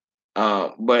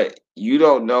 But you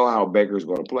don't know how Baker's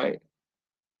going to play.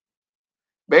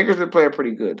 Baker's been playing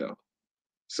pretty good though,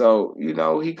 so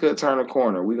he could turn a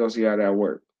corner. We gonna see how that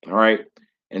works. All right,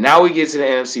 and now we get to the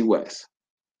NFC West,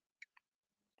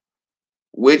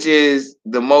 which is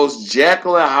the most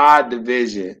Jekyll and Hyde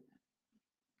division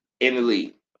in the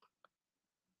league.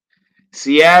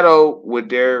 Seattle with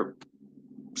their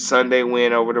Sunday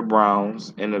win over the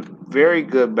Browns in a very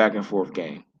good back and forth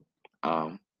game.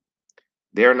 Um,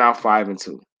 they're now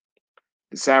 5-2.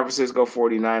 The San Francisco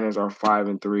 49ers are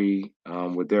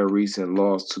 5-3 with their recent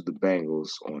loss to the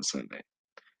Bengals on Sunday.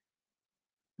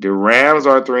 The Rams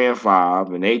are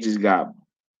 3-5, and they just got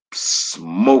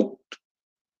smoked,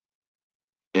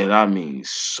 and I mean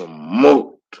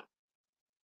smoked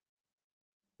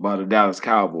by the Dallas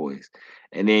Cowboys.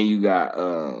 And then you got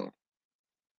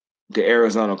the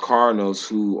Arizona Cardinals,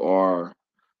 who are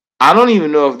I don't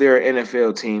even know if they're an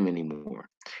NFL team anymore.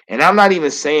 And I'm not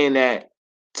even saying that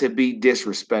to be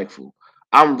disrespectful.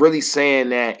 I'm really saying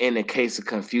that in the case of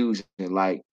confusion.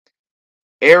 Like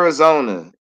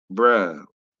Arizona, bruh,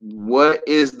 what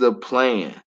is the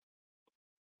plan?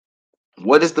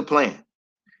 What is the plan?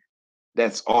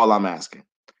 That's all I'm asking.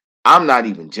 I'm not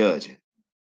even judging.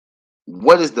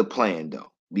 What is the plan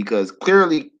though? Because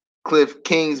clearly Cliff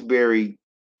Kingsbury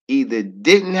either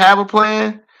didn't have a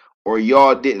plan or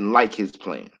y'all didn't like his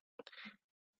plan.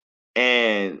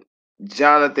 And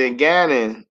Jonathan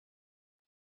Gannon,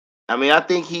 I mean, I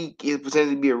think he can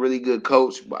potentially be a really good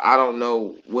coach, but I don't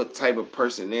know what type of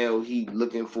personnel he's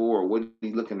looking for or what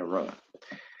he's looking to run.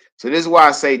 So this is why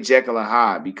I say Jekyll and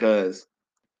Hyde, because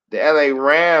the LA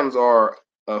Rams are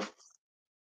a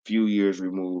few years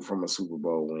removed from a Super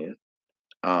Bowl win.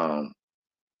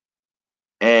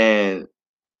 And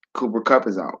Cooper Kupp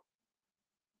is out.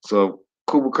 So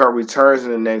Cooper Kupp returns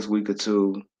in the next week or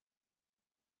two.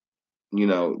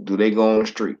 Do they go on a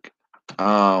streak?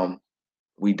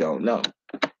 We don't know.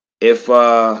 If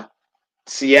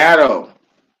Seattle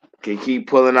can keep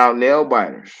pulling out nail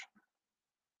biters,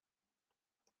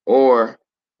 or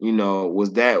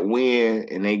was that win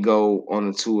and they go on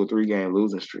a 2 or 3 game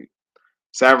losing streak?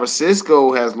 San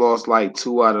Francisco has lost like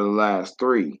 2 out of the last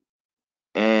 3,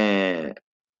 and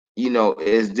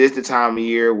is this the time of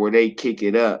year where they kick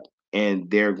it up and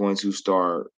they're going to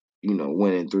start,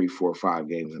 winning 3, 4, 5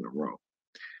 games in a row?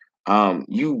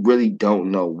 You really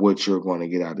don't know what you're going to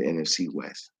get out of the NFC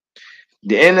West.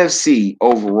 The NFC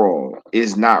overall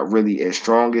is not really as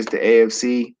strong as the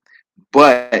AFC,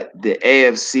 but the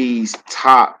AFC's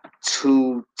top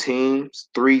 2 teams,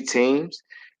 3 teams,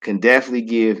 can definitely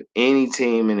give any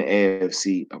team in the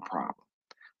AFC a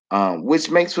problem,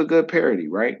 which makes for good parity,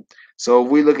 right? So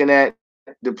if we're looking at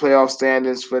the playoff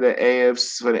standings for the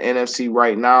AFC, for the NFC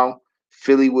right now,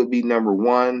 Philly would be number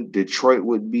 1, Detroit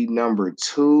would be number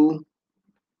 2,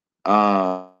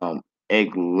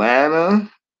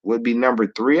 Atlanta would be number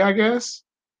 3, I guess.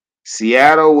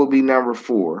 Seattle would be number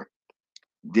 4.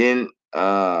 Then,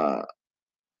 and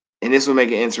this will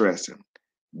make it interesting.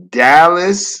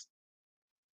 Dallas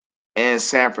and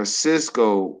San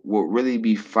Francisco would really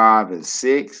be 5 and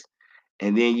 6,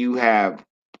 and then you have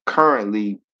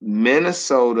currently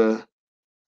Minnesota,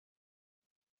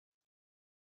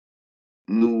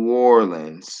 New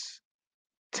Orleans,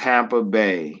 Tampa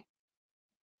Bay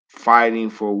fighting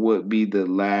for what be the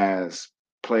last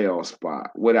playoff spot,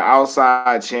 with an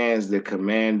outside chance the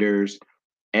Commanders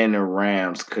and the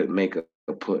Rams could make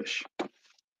a push.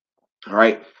 All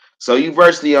right. So you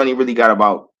virtually only really got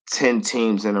about 10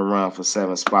 teams in the run for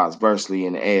 7 spots, virtually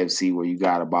in the AFC where you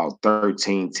got about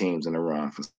 13 teams in the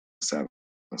run for 7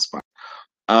 spots.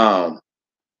 Um,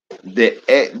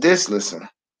 listen,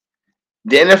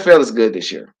 the NFL is good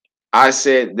this year. I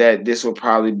said that this will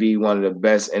probably be one of the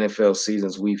best NFL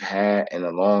seasons we've had in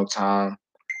a long time,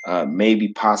 maybe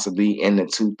possibly in the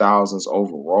 2000s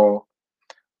overall.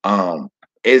 Um,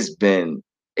 it's been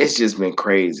it's just been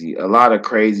crazy. A lot of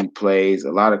crazy plays,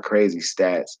 a lot of crazy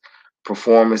stats,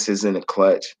 performances in the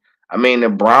clutch. I mean, the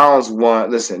Browns won.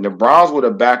 Listen, the Browns with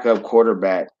a backup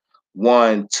quarterback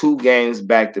won 2 games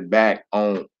back to back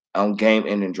on game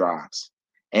ending drives,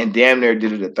 and damn near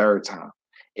did it a third time.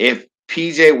 If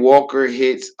PJ Walker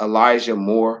hits Elijah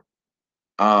Moore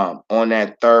on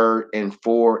that 3rd and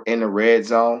 4 in the red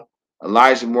zone,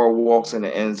 Elijah Moore walks in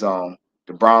the end zone.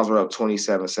 The Browns were up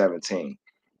 27-17.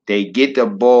 They get the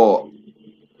ball.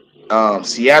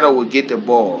 Seattle would get the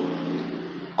ball.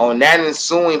 On that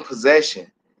ensuing possession,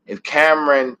 if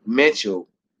Cameron Mitchell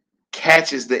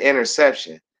catches the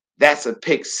interception, that's a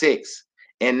pick six.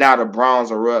 And now the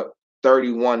Browns are up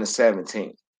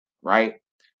 31-17, right?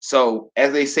 So,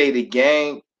 as they say,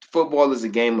 football is a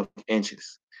game of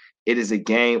inches. It is a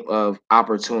game of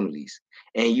opportunities.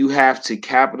 And you have to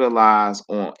capitalize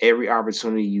on every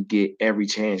opportunity you get, every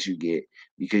chance you get,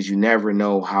 because you never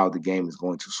know how the game is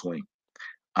going to swing.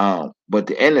 But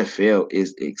the NFL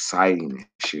is exciting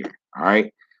this year. All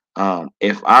right.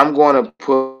 If I'm going to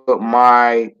put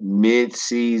my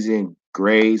mid-season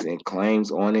grades and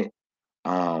claims on it,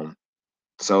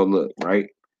 so look, right?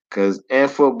 Because in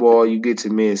football, you get to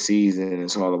mid-season and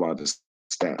it's all about the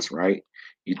stats, right?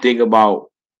 You think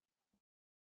about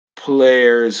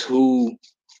players who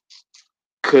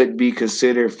could be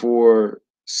considered for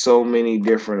so many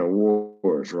different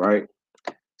awards, right?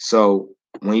 So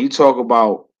when you talk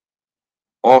about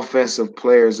offensive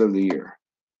players of the year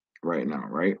right now,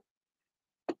 right?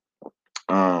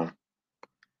 Um,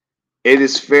 it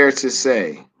is fair to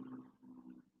say,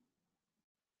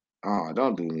 oh,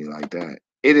 don't do me like that.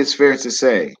 It is fair to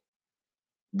say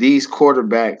these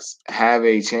quarterbacks have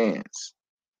a chance.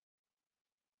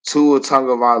 Tua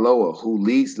Tagovailoa, who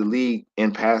leads the league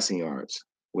in passing yards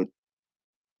with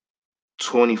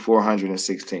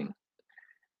 2,416.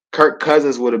 Kirk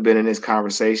Cousins would have been in this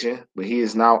conversation, but he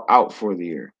is now out for the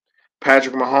year.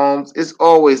 Patrick Mahomes is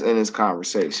always in this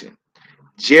conversation.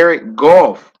 Jared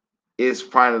Goff is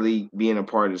finally being a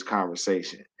part of this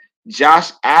conversation.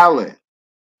 Josh Allen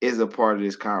is a part of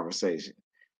this conversation.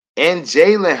 And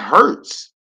Jalen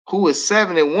Hurts, who is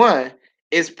 7-1,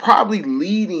 is probably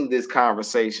leading this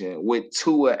conversation with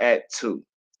Tua at 2,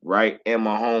 right? And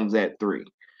Mahomes at 3.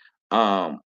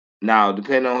 Now,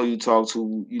 depending on who you talk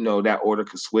to, that order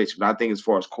could switch. But I think as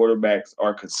far as quarterbacks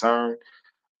are concerned,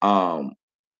 um,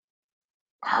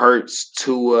 Hurts,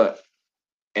 Tua,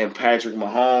 and Patrick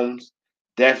Mahomes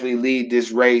definitely lead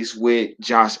this race with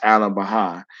Josh Allen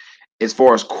behind. As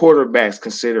far as quarterbacks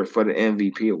considered for the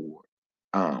MVP award,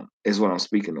 is what I'm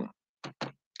speaking on.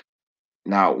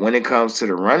 Now, when it comes to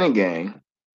the running game,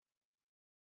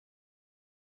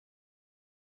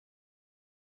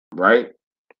 right?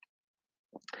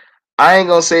 I ain't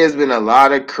gonna say it's been a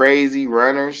lot of crazy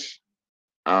runners.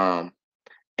 And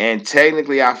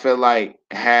technically I feel like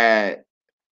had,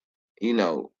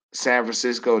 San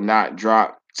Francisco not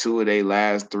dropped 2 of their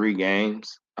last 3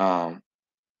 games,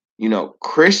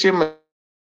 Christian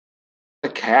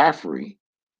McCaffrey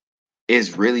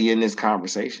is really in this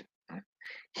conversation.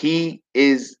 He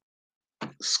is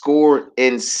scored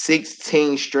in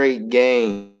 16 straight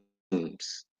games that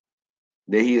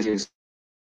he has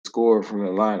scored from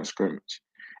the line of scrimmage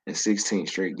in 16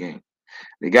 straight games.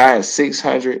 The guy has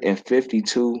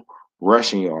 652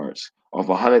 rushing yards off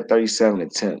 137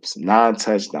 attempts, 9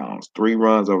 touchdowns, 3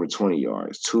 runs over 20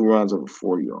 yards, 2 runs over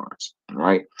 40 yards.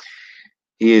 Right?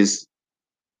 He is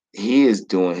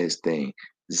doing his thing.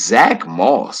 Zach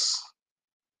Moss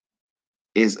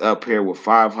is up here with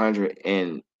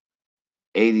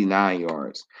 589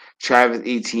 yards. Travis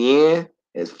Etienne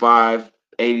is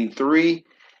 583.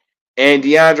 And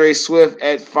DeAndre Swift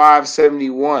at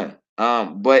 571.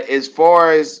 But as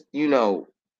far as,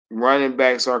 running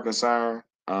backs are concerned,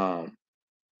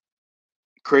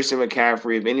 Christian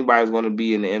McCaffrey, if anybody's going to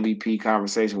be in the MVP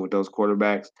conversation with those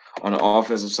quarterbacks on the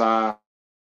offensive side,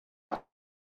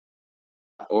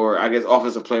 or I guess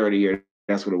offensive player of the year,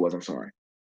 that's what it was, I'm sorry.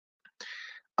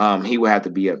 He would have to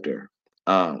be up there.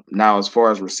 Now, as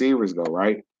far as receivers go,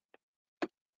 right?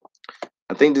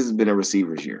 I think this has been a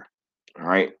receiver's year. All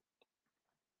right.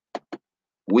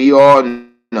 We all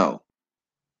know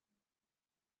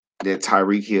that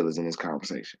Tyreek Hill is in this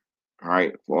conversation. All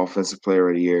right. For Offensive Player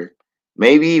of the Year,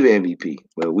 maybe even MVP,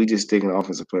 but we just sticking to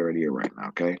Offensive Player of the Year right now.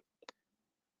 Okay.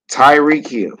 Tyreek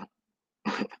Hill.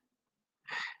 And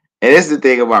this is the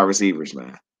thing about receivers,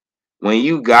 man. When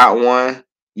you got one,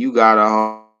 you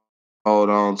gotta hold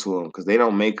on to them because they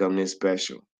don't make them this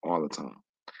special all the time.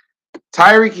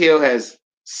 Tyreek Hill has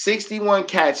 61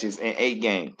 catches in 8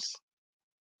 games.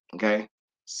 Okay,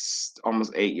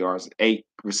 almost 8 yards, 8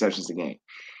 receptions a game.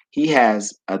 He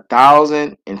has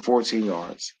 1,014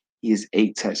 yards. He has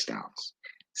 8 touchdowns,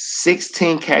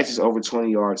 16 catches over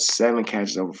 20 yards, 7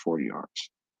 catches over 40 yards.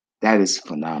 That is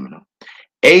phenomenal.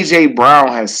 AJ Brown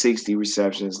has 60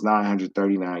 receptions,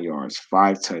 939 yards,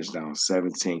 5 touchdowns,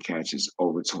 17 catches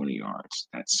over 20 yards.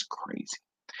 That's crazy.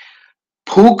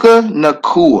 Puka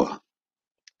Nakua,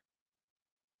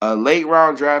 a late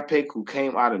round draft pick who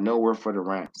came out of nowhere for the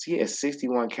Rams. He has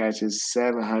 61 catches,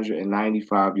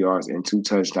 795 yards, and 2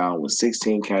 touchdowns with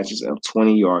 16 catches of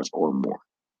 20 yards or more.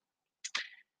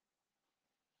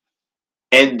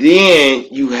 And then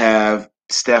you have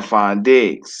Stephon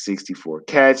Diggs, 64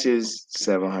 catches,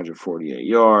 748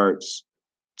 yards,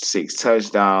 6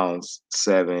 touchdowns,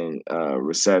 7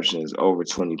 receptions, over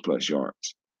 20 plus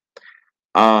yards.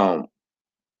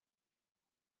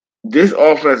 This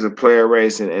offensive player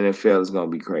race in the NFL is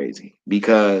going to be crazy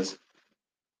because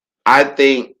I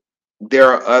think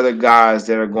there are other guys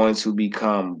that are going to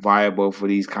become viable for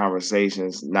these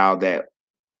conversations now that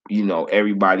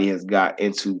everybody has got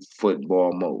into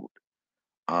football mode.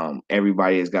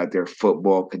 Everybody has got their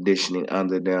football conditioning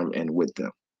under them and with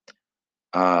them.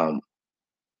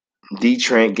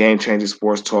 DeeTrynt, Game Changer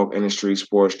Sports Talk, Industry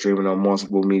Sports, streaming on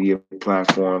multiple media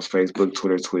platforms: Facebook,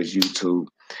 Twitter, Twitch, YouTube.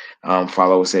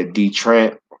 Follow us at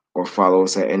DeeTrynt or follow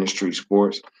us at Industry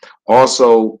Sports.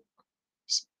 Also,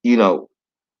 go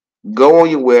on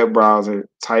your web browser,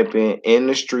 type in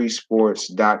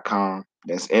industrysports.com.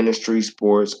 That's Industry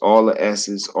Sports. All the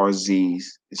S's are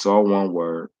Z's. It's all one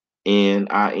word. NIN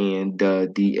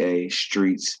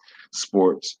Streets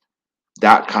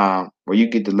Sports.com, where you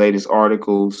get the latest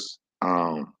articles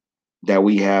that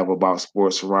we have about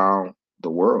sports around the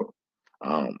world.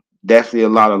 Definitely a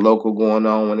lot of local going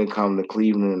on when it comes to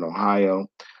Cleveland and Ohio.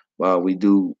 We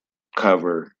do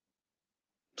cover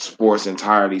sports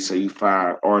entirely, so you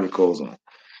find articles on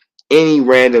any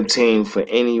random team for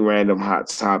any random hot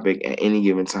topic at any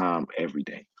given time every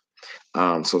day.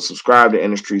 So subscribe to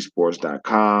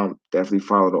industrysports.com. Definitely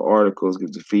follow the articles,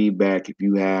 give the feedback. If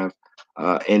you have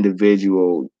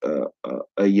individual,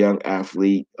 a young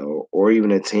athlete, or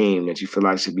even a team that you feel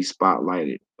like should be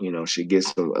spotlighted, should get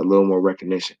a little more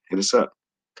recognition, hit us up.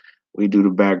 We do the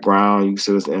background. You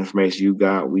send us the information you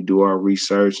got. We do our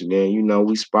research, and then,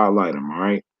 we spotlight them, all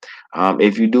right?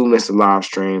 If you do miss the live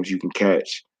streams, you can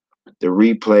catch the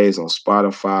replays on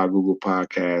Spotify, Google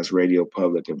Podcasts, Radio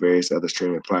Public, and various other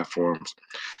streaming platforms.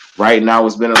 Right now,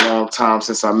 it's been a long time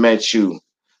since I met you.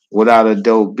 Without a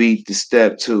dope beat, the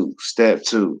step two.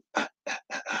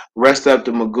 Rest up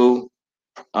to Magoo.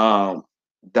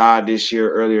 Died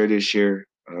earlier this year.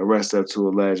 Rest up to a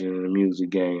legend in the music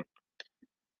game.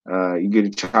 You get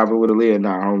to chop it with a lid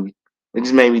now, homie. It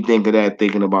just made me think of that,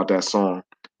 thinking about that song.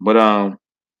 But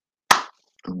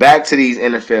back to these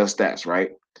NFL stats,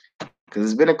 right? Because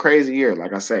it's been a crazy year.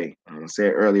 Like I said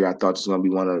earlier, I thought this was going to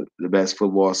be one of the best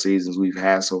football seasons we've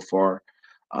had so far.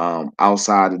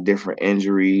 Outside of different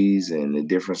injuries and the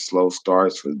different slow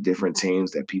starts for different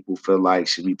teams that people feel like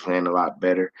should be playing a lot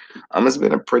better. It's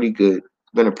been a pretty good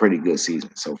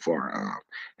season so far.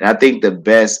 And I think the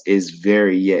best is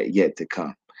very yet to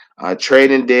come.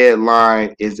 Trading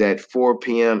deadline is at 4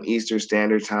 p.m. Eastern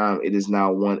Standard Time. It is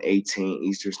now 1:18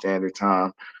 Eastern Standard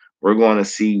Time. We're going to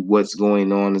see what's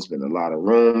going on. There's been a lot of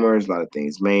rumors. A lot of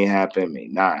things may happen, may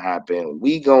not happen.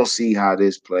 We going to see how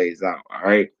this plays out, all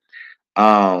right?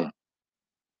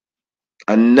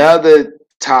 Another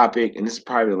topic, and this is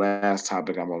probably the last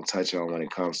topic I'm going to touch on when it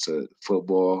comes to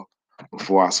football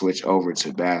before I switch over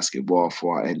to basketball,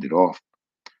 before I end it off,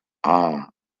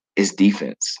 is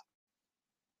defense.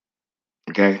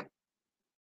 Okay?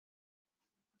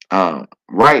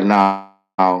 Right now,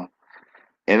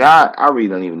 and I really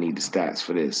don't even need the stats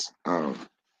for this.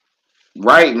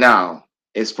 Right now,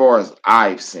 as far as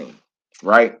I've seen,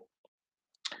 right?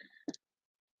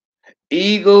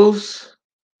 Eagles,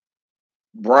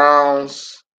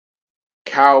 Browns,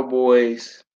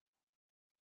 Cowboys,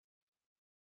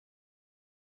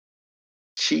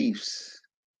 Chiefs,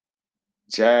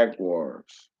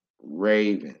 Jaguars,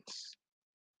 Ravens,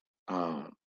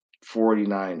 um,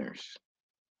 49ers.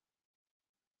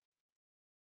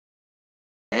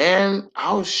 And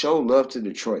I'll show love to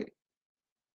Detroit.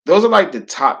 Those are like the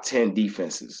top 10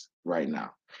 defenses right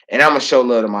now. And I'm going to show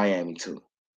love to Miami too.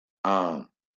 Um,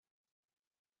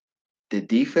 the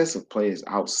defensive play is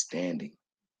outstanding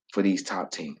for these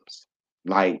top teams.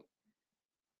 Like,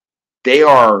 they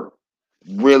are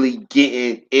really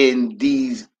getting in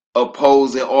these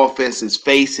opposing offenses'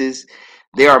 faces.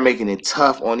 They are making it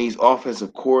tough on these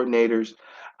offensive coordinators.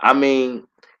 I mean,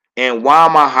 and why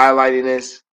am I highlighting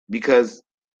this? Because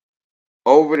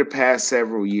over the past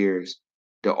several years,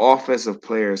 the offensive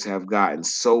players have gotten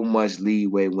so much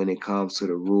leeway when it comes to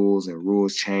the rules and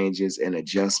rules changes and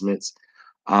adjustments.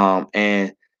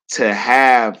 And to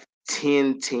have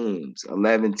 10 teams,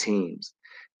 11 teams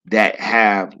that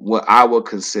have what I would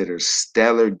consider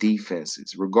stellar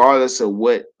defenses, regardless of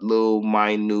what little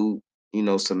minute,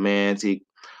 semantic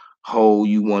hole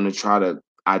you want to try to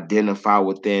identify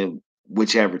within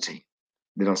whichever team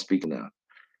that I'm speaking of.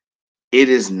 It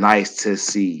is nice to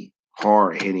see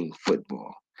hard hitting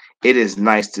football. It is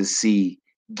nice to see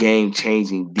game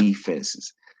changing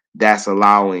defenses that's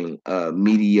allowing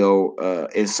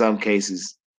in some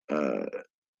cases, uh,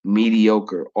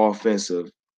 mediocre offensive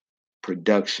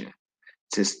production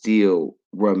to still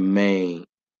remain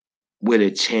with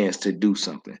a chance to do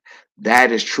something.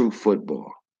 That is true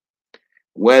football.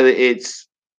 Whether it's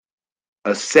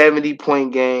a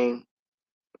 70-point game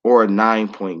or a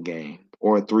 9-point game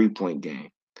or a 3-point game.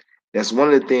 That's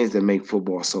one of the things that make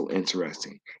football so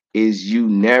interesting is you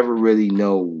never really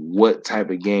know what type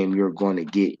of game you're going to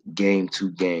get game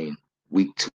to game,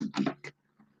 week to week.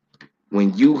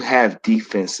 When you have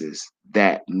defenses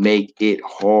that make it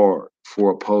hard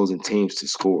for opposing teams to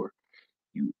score,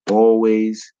 you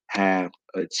always have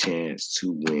a chance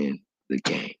to win the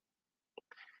game.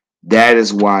 That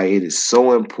is why it is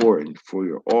so important for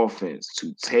your offense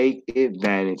to take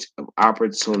advantage of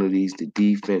opportunities the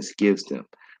defense gives them.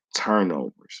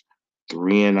 Turnovers,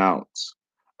 3-and-outs,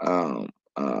 um,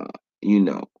 uh, you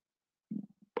know,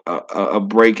 a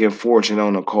break in fortune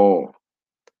on a call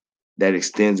that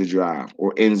extends a drive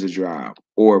or ends a drive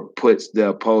or puts the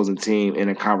opposing team in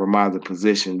a compromising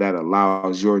position that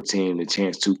allows your team the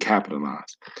chance to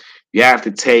capitalize. You have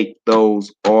to take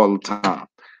those all the time.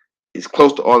 As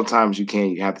close to all the time as you can,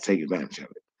 you have to take advantage of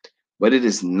it. But it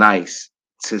is nice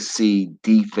to see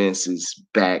defenses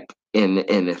back in the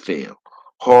NFL.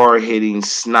 Hard hitting,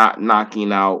 snot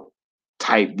knocking out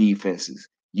type defenses.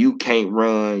 You can't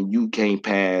run, you can't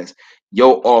pass.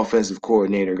 Your offensive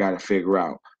coordinator got to figure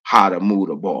out how to move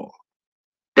the ball.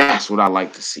 That's what I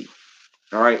like to see.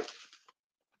 All right.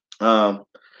 Um,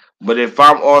 but if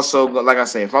I'm also, like I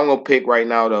say, if I'm gonna pick right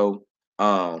now though,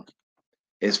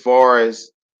 as far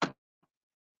as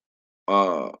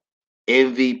uh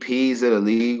MVPs of the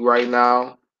league right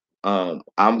now,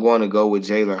 I'm going to go with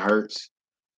Jalen Hurts,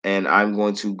 and I'm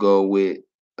going to go with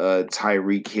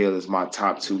Tyreek Hill as my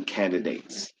top two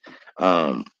candidates.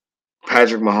 Um,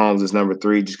 Patrick Mahomes is number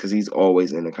three just because he's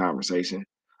always in the conversation.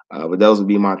 But those would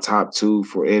be my top two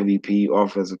for MVP,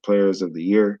 Offensive Players of the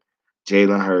Year: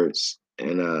 Jalen Hurts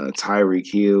and Tyreek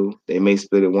Hill. They may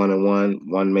split it 1-1.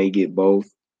 One may get both.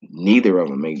 Neither of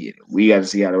them may get it. We got to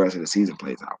see how the rest of the season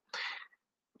plays out.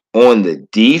 On the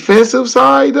defensive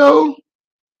side, though,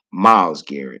 Myles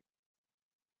Garrett.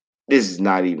 This is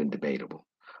not even debatable.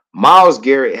 Myles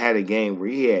Garrett had a game where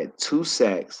he had 2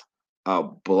 sacks, a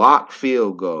blocked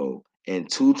field goal, and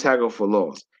 2 tackles for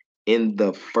loss in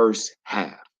the first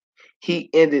half.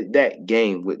 He ended that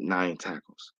game with 9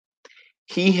 tackles.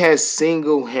 He has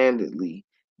single-handedly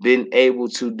been able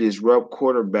to disrupt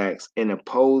quarterbacks and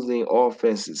opposing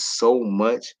offenses so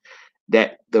much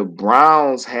that the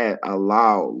Browns had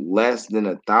allowed less than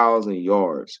 1,000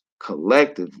 yards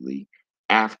collectively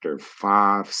after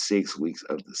 5-6 weeks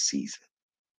of the season.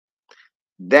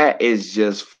 That is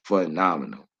just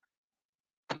phenomenal.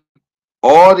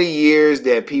 All the years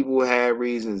that people had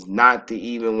reasons not to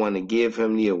even want to give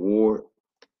him the award,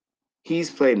 he's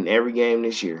played in every game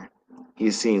this year.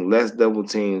 He's seen less double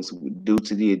teams due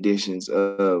to the additions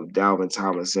of Dalvin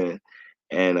Tomlinson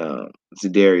and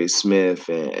Zadarius Smith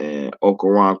and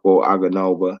Okoronkwo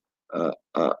Aganoba.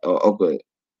 Oka,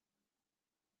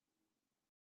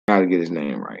 gotta get his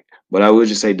name right, but I would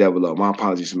just say Double O. My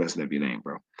apologies for messing up your name,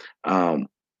 bro.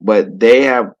 But they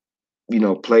have,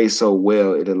 played so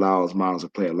well, it allows Miles to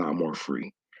play a lot more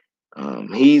free.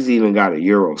 He's even got a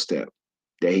Euro step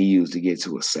that he used to get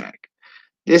to a sack.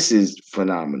 This is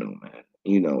phenomenal, man.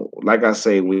 Like I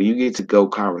say, when you get to GOAT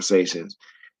conversations,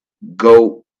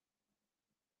 GOAT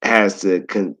has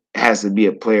to be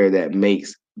a player that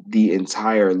makes the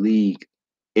entire league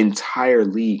entire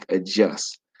league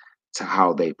adjusts to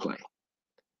how they play.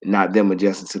 Not them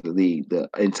adjusting to the league. The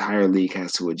entire league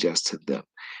has to adjust to them.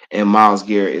 And Myles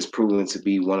Garrett is proven to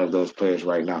be one of those players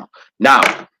right now. Now,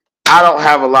 I don't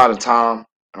have a lot of time.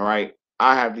 All right.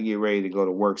 I have to get ready to go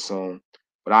to work soon.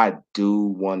 But I do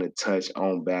want to touch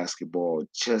on basketball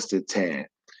just a tad.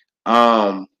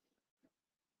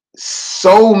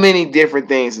 So many different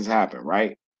things has happened,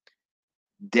 right?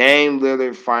 Dame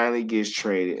Lillard finally gets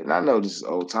traded. And I know this is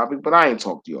old topic, but I ain't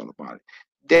talked to y'all about it.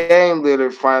 Dame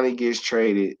Lillard finally gets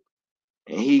traded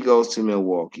and he goes to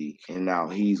Milwaukee, and now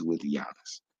he's with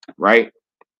Giannis, right?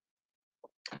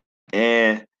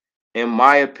 And in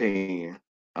my opinion,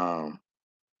 that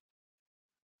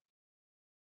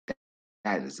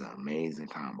is an amazing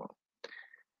combo.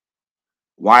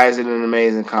 Why is it an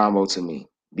amazing combo to me?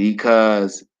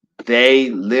 Because they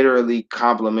literally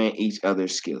complement each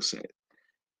other's skill set.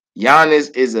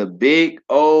 Giannis is a big,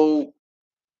 old,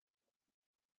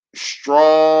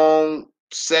 strong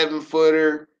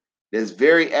 7-footer that's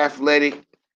very athletic,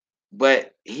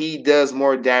 but he does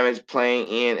more damage playing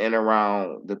in and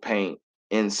around the paint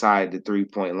inside the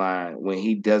 3-point line when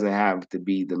he doesn't have to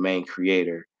be the main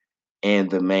creator and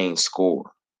the main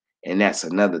scorer. And that's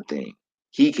another thing.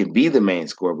 He can be the main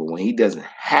scorer, but when he doesn't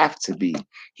have to be,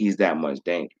 he's that much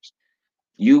dangerous.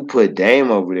 You put Dame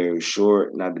over there, who's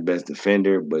short, not the best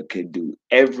defender, but could do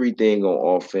everything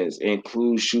on offense,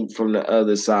 include shoot from the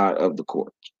other side of the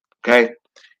court. Okay?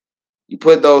 You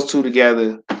put those two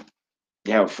together,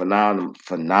 you have a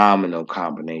phenomenal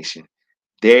combination.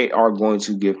 They are going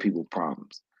to give people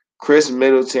problems. Chris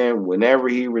Middleton, whenever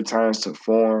he returns to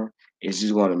form, is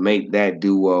just going to make that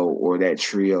duo or that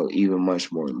trio even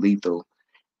much more lethal.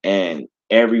 And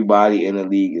everybody in the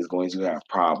league is going to have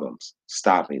problems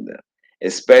stopping them,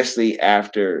 especially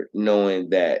after knowing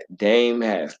that Dame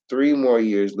has 3 more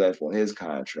years left on his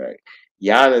contract.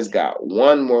 Giannis got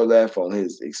 1 more left on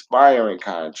his expiring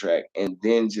contract and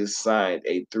then just signed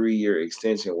a 3-year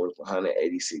extension worth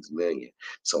 $186 million.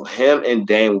 So him and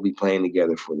Dame will be playing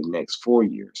together for the next 4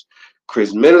 years.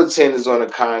 Chris Middleton is on a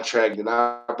contract that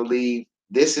I believe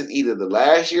this is either the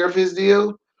last year of his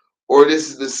deal or this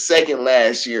is the second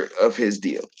last year of his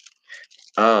deal.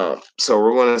 So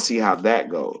we're going to see how that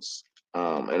goes.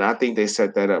 And I think they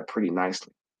set that up pretty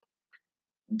nicely.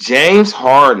 James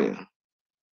Harden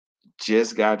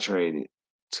just got traded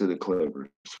to the Clippers.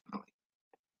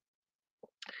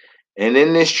 And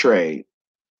in this trade,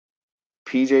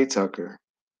 PJ Tucker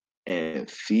and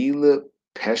Philip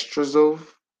Pestrov,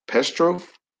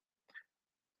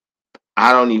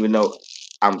 I don't even know.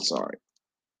 I'm sorry.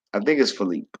 I think it's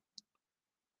Philippe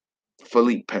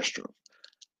Pestrov.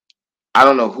 I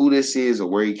don't know who this is or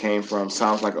where he came from.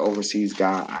 Sounds like an overseas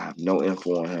guy. I have no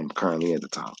info on him currently at the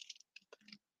time.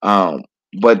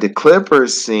 But the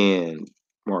Clippers send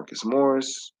Marcus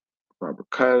Morris, Robert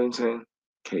Covington,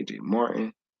 KJ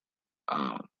Martin,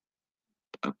 um,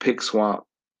 a pick swap,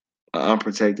 an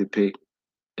unprotected pick,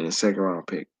 and a second round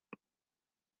pick.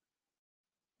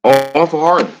 All for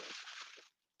Harden,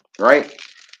 right?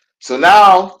 So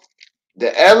now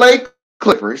the LA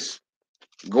Clippers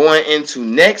going into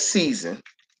next season,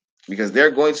 because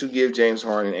they're going to give James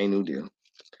Harden a new deal,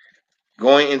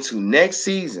 going into next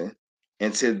season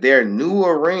into their new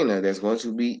arena that's going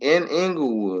to be in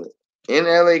Inglewood, in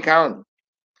LA County,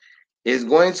 is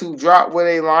going to drop with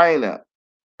a lineup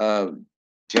of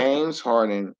James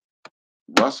Harden,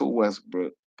 Russell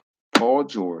Westbrook, Paul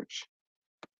George,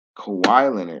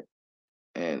 Kawhi Leonard,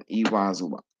 and Ivan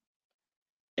Zubac.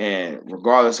 And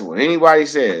regardless of what anybody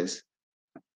says,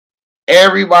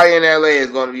 everybody in LA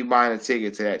is going to be buying a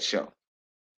ticket to that show.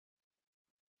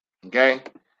 Okay?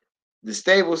 The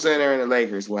Staples Center and the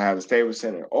Lakers will have the Staples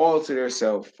Center all to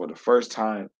themselves for the first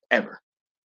time ever.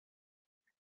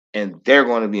 And they're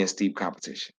going to be in steep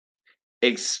competition,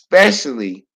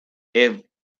 especially if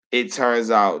it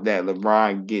turns out that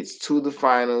LeBron gets to the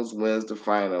finals, wins the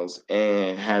finals,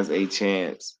 and has a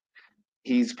chance.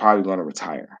 He's probably going to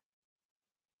retire,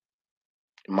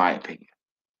 in my opinion.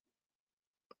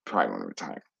 Probably going to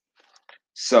retire.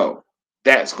 So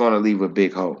that's going to leave a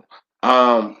big hole.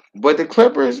 But the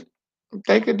Clippers,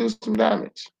 they could do some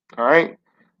damage. All right.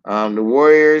 The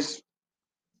Warriors,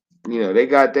 they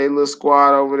got their little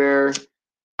squad over there.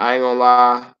 I ain't gonna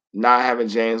lie, not having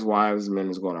James Wiseman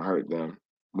is gonna hurt them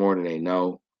more than they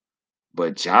know.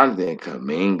 But Jonathan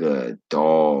Kuminga,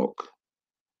 dog.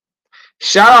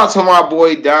 Shout out to my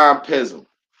boy Don Pizzle,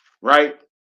 right?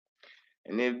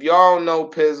 And if y'all know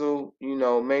Pizzle,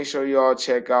 make sure y'all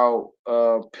check out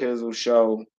Pizzle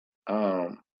show,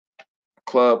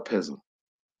 Club Pizzle.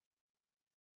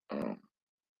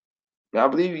 I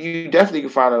believe you definitely can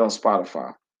find it on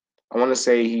Spotify. I want to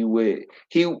say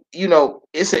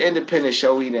it's an independent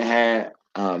show he done had.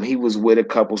 He was with a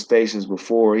couple stations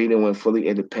before. He done went fully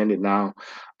independent now.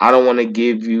 I don't want to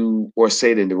give you or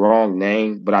say the wrong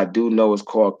name, but I do know it's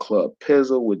called Club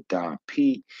Pizzle with Don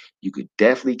P. You could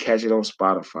definitely catch it on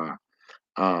Spotify.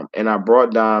 And I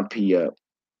brought Don P up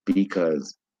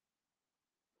because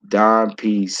Don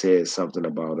P said something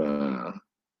about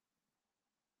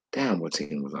damn, what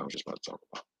team was I was just about to talk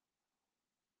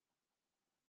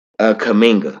about?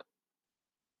 Kaminga.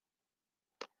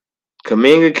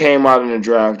 Kaminga came out in the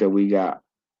draft that we got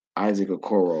Isaac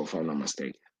Okoro, if I'm not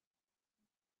mistaken.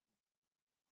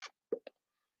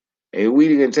 And we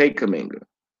didn't take Kaminga.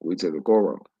 We took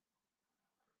Okoro.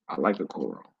 I like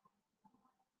Okoro.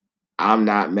 I'm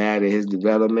not mad at his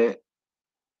development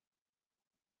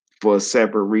for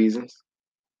separate reasons,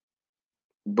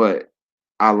 but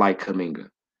I like Kaminga.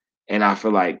 And I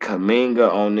feel like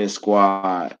Kaminga on this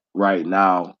squad right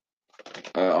now,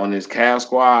 on this Cavs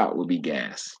squad, would be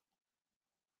gas.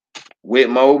 With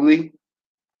Mobley,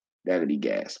 that'd be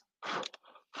gas.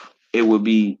 It would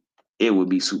be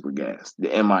super gas,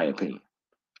 in my opinion.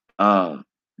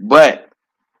 But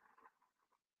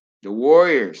the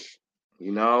Warriors,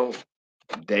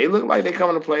 they look like they're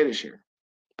coming to play this year.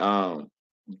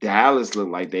 Dallas look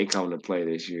like they coming to play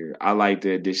this year. I like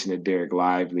the addition of Derek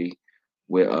Lively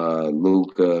with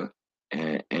Luka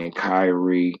and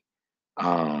Kyrie.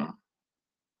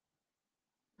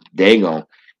 They gon'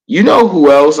 You know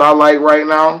who else I like right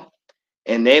now?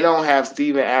 And they don't have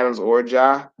Steven Adams or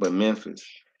Ja, but Memphis.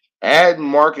 Add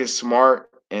Marcus Smart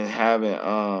and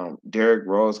having Derrick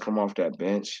Rose come off that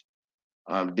bench.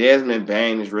 Desmond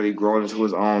Bain is really growing into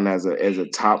his own as a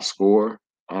top scorer,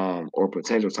 or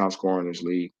potential top scorer in this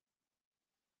league.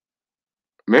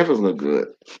 Memphis look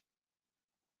good.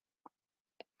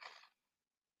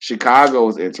 Chicago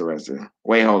is interesting.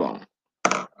 Wait, hold on.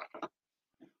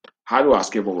 How do I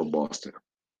skip over Boston?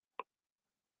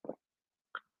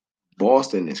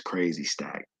 Boston is crazy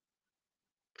stacked.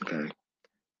 Okay.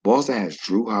 Boston has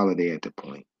Drew Holiday at the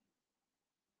point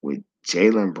with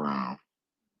Jaylen Brown.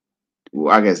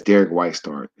 Well, I guess Derek White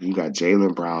start. You got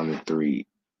Jaylen Brown at 3.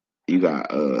 You got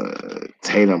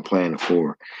Tatum playing the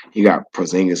 4. You got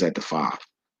Porzingis at the 5.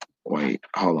 Wait,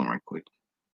 hold on right quick.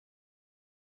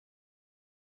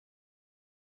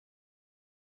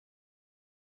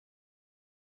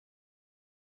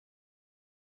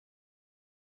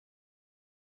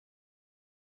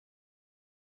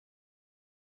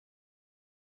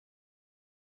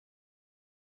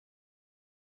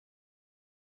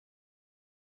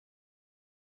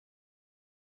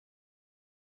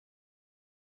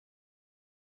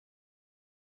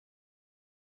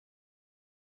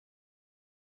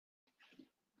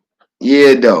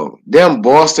 Yeah, though. Them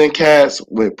Boston Cats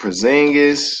with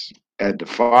Porzingis at the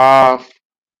 5.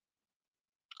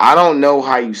 I don't know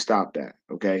how you stop that,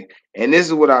 okay? And this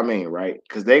is what I mean, right?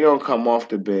 Because they're going to come off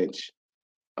the bench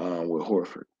with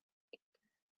Horford.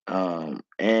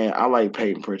 And I like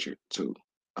Peyton Pritchard, too.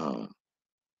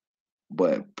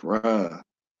 But, bruh,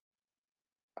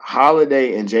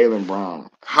 Holiday and Jaylen Brown.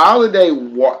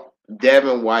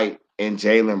 Devin White, and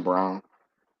Jaylen Brown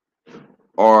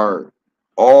are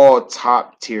all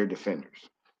top-tier defenders.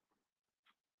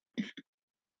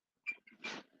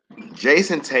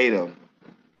 Jason Tatum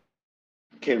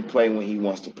can play when he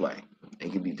wants to play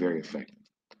and can be very effective.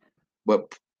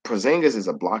 But Porzingis is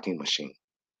a blocking machine,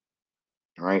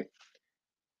 right?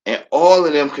 And all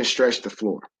of them can stretch the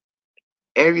floor.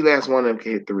 Every last one of them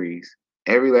can hit threes.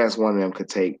 Every last one of them could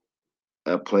take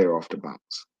a player off the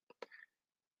bounce.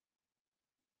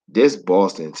 This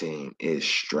Boston team is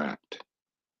strapped.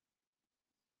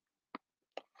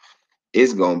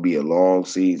 It's going to be a long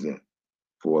season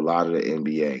for a lot of the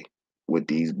NBA with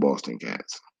these Boston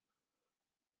Cats.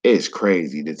 It's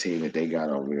crazy, the team that they got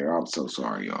over there. I'm so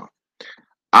sorry, y'all.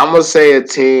 I'm going to say a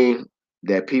team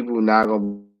that people are not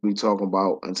going to be talking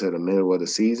about until the middle of the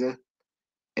season,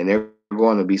 and they're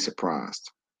going to be surprised.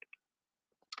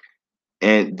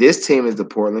 And this team is the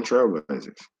Portland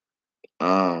Trailblazers.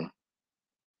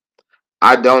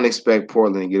 I don't expect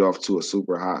Portland to get off to a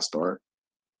super hot start.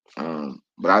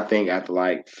 But I think after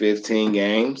like 15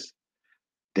 games,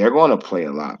 they're going to play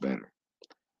a lot better.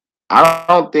 I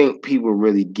don't think people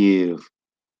really give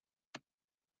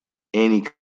any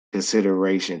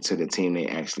consideration to the team they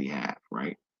actually have,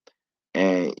 right?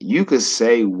 And you could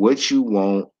say what you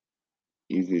want.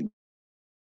 You could,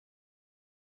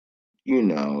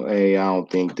 hey, I don't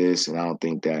think this and I don't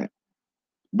think that.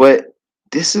 But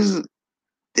this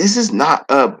is not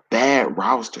a bad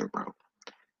roster, bro.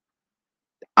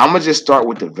 I'm gonna just start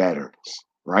with the veterans,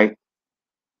 right?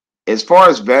 As far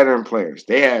as veteran players,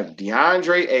 they have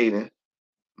DeAndre Ayton,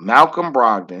 Malcolm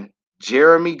Brogdon,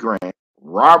 Jeremy Grant,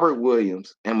 Robert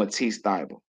Williams, and Matisse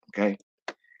Thybulle. Okay.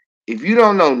 If you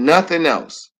don't know nothing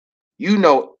else, you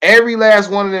know every last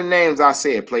one of them names I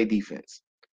said play defense.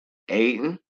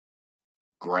 Ayton,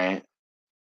 Grant,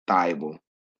 Thybulle,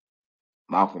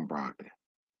 Malcolm Brogdon,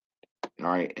 all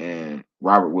right, and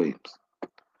Robert Williams.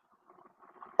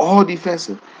 All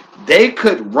defensive. They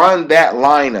could run that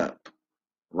lineup,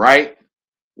 right?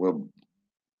 With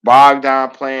Bogdan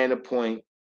playing the point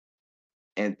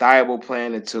and Thybulle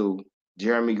playing the 2,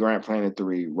 Jeremy Grant playing the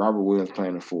 3, Robert Williams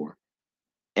playing the 4,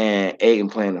 and Ayton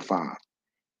playing the 5.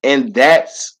 And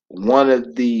that's one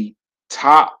of the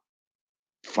top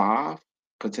 5,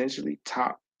 potentially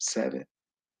top 7,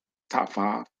 top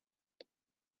 5,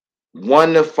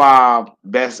 1 to 5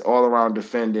 best all around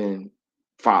defending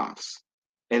 5s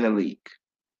in the league.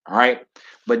 All right.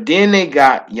 But then they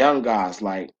got young guys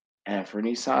like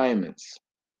Anthony Simons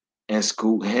and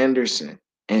Scoot Henderson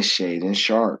and Shaden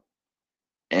Sharp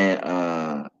and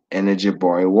the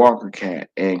Jabari Walker cat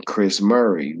and Chris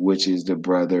Murray, which is the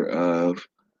brother of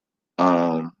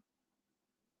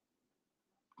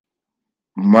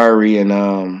Murray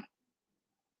and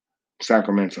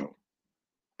Sacramento.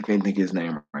 I can't think his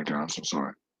name right now. I'm so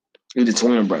sorry. He's the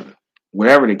twin brother.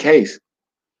 Whatever the case,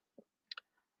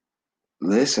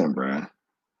 listen, bruh.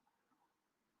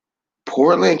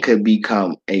 Portland could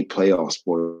become a playoff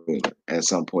spoiler at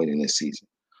some point in this season.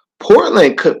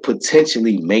 Portland could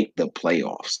potentially make the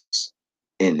playoffs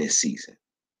in this season.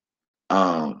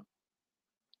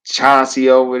 Chauncey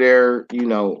over there,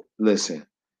 listen,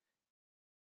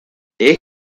 it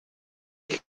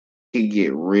could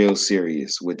get real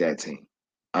serious with that team.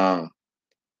 A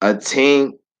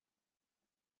team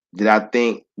that I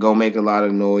think gonna make a lot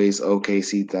of noise,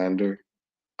 OKC Thunder.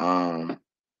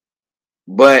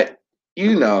 But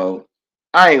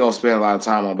I ain't gonna spend a lot of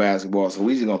time on basketball, so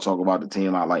we just gonna talk about the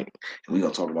team I like, and we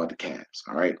gonna talk about the Cavs,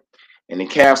 all right? And the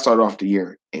Cavs started off the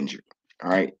year injured, all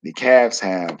right? The Cavs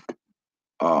have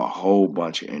a whole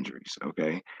bunch of injuries,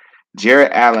 okay?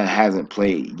 Jarrett Allen hasn't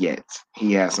played yet.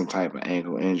 He has some type of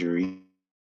ankle injury.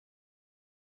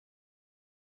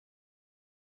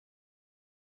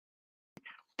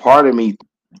 Part of me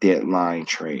deadline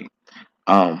trade.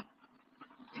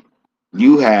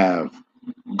 You have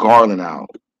Garland out.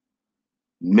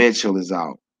 Mitchell is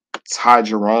out. Ty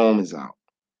Jerome is out.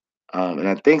 And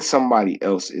I think somebody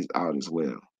else is out as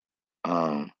well.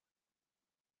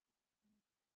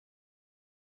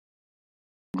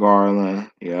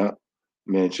 Garland, yeah.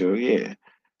 Mitchell, yeah.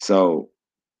 So,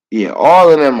 yeah,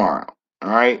 all of them are out. All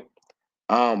right.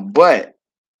 But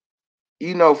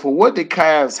for what the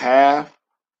Cavs have,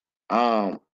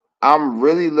 I'm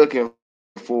really looking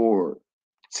forward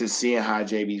to seeing how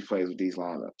JB plays with these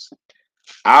lineups.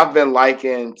 I've been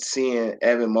liking seeing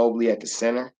Evan Mobley at the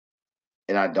center,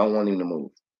 and I don't want him to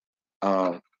move.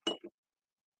 I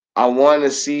want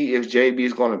to see if JB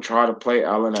is going to try to play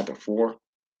Allen at the 4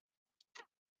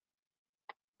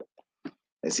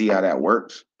 and see how that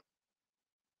works.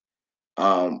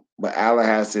 But Allen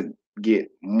has to get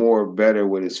more better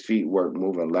with his feet work,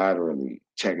 moving laterally,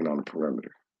 checking on the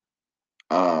perimeter.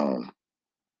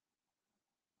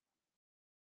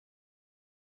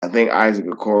 I think Isaac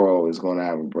Okoro is going to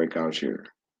have a breakout year.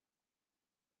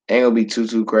 Ain't going to be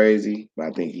too crazy, but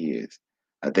I think he is.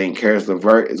 I think Karis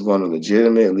LeVert is going to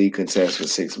legitimately contest for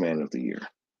 6th man of the year.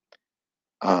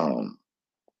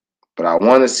 But I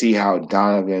want to see how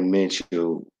Donovan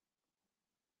Mitchell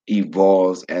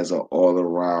evolves as an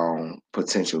all-around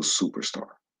potential superstar.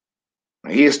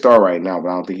 Now, he's a star right now, but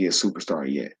I don't think he's a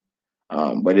superstar yet.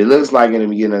 But it looks like in the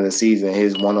beginning of the season,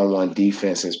 his one-on-one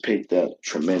defense has picked up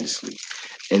tremendously.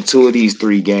 In 2 of these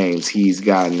 3 games, he's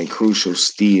gotten a crucial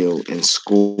steal and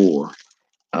score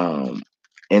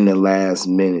in the last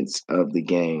minutes of the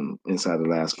game, inside the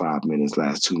last 5 minutes,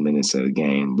 last 2 minutes of the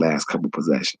game, last couple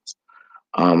possessions.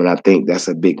 And I think that's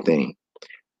a big thing.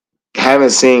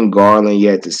 Haven't seen Garland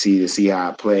yet to see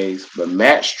how it plays, but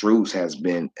Matt Strus has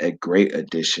been a great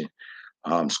addition.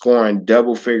 Scoring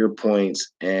double-figure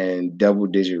points and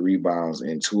double-digit rebounds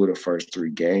in 2 of the first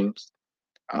 3 games.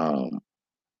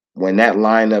 When that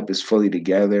lineup is fully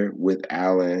together with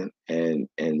Allen and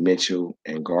Mitchell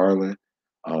and Garland,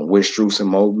 with Strus and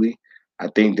Mobley, I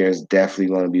think there's definitely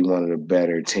going to be one of the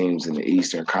better teams in the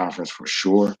Eastern Conference for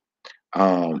sure.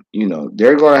 They're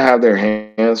going to have their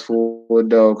hands full,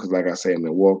 though, because like I said,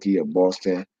 Milwaukee or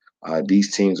Boston,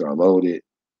 these teams are loaded.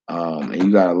 And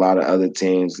you got a lot of other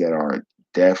teams that are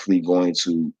definitely going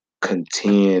to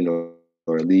contend or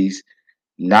at least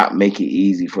not make it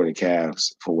easy for the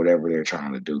Cavs for whatever they're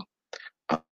trying to do.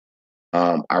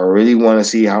 I really want to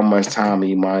see how much time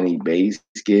Imani Bates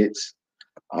gets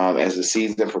as the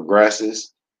season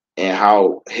progresses and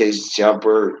how his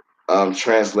jumper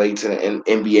translates to the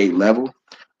NBA level.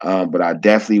 But I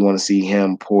definitely want to see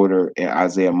him, Porter, and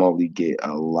Isaiah Mobley get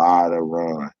a lot of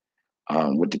run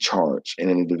with the charge and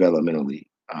in the developmental league.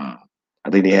 I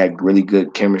think they had really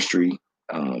good chemistry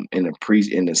in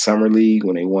the summer league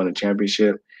when they won a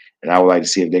championship, and I would like to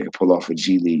see if they could pull off a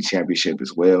G League championship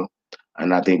as well.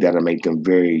 And I think that'll make them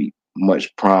very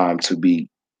much primed to be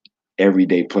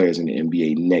everyday players in the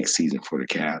NBA next season for the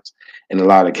Cavs. And a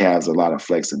lot of Cavs, a lot of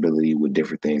flexibility with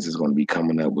different things is going to be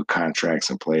coming up with contracts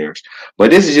and players.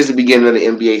 But this is just the beginning of the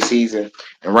NBA season.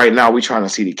 And right now, we're trying to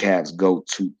see the Cavs go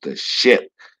to the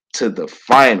ship, to the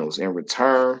finals, and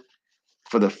return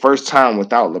for the first time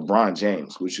without LeBron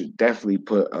James, which would definitely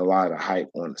put a lot of hype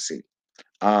on the city.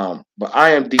 But I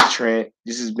am DeeTrynt.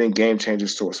 This has been Game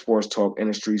Changers Tour Sports Talk,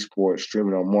 Industry Sports,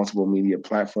 streaming on multiple media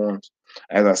platforms.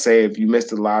 As I say, if you missed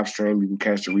the live stream, you can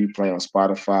catch the replay on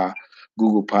Spotify,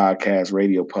 Google Podcasts,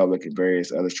 Radio Public, and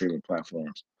various other streaming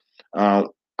platforms. Um,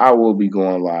 I will be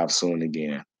going live soon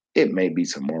again. It may be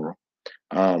tomorrow.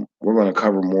 We're going to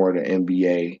cover more of the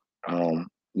NBA.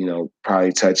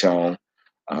 Probably touch on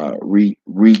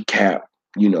recap.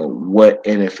 What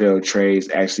NFL trades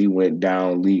actually went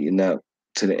down leading up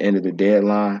to the end of the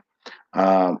deadline,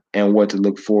 and what to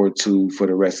look forward to for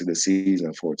the rest of the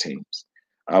season for teams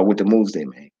with the moves they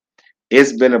made.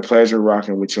 It's been a pleasure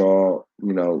rocking with y'all.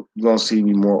 You're gonna see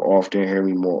me more often, hear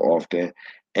me more often,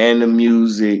 and the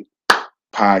music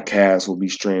podcast will be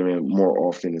streaming more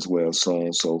often as well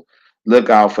soon. So look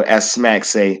out for, as Smack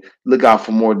say, look out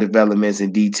for more developments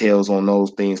and details on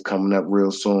those things coming up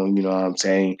real soon. You know what I'm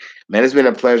saying? Man, it's been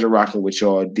a pleasure rocking with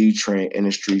y'all. DeeTrynt,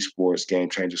 Industry Sports, Game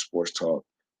Changer Sports Talk.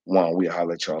 We'll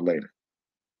holler at y'all later.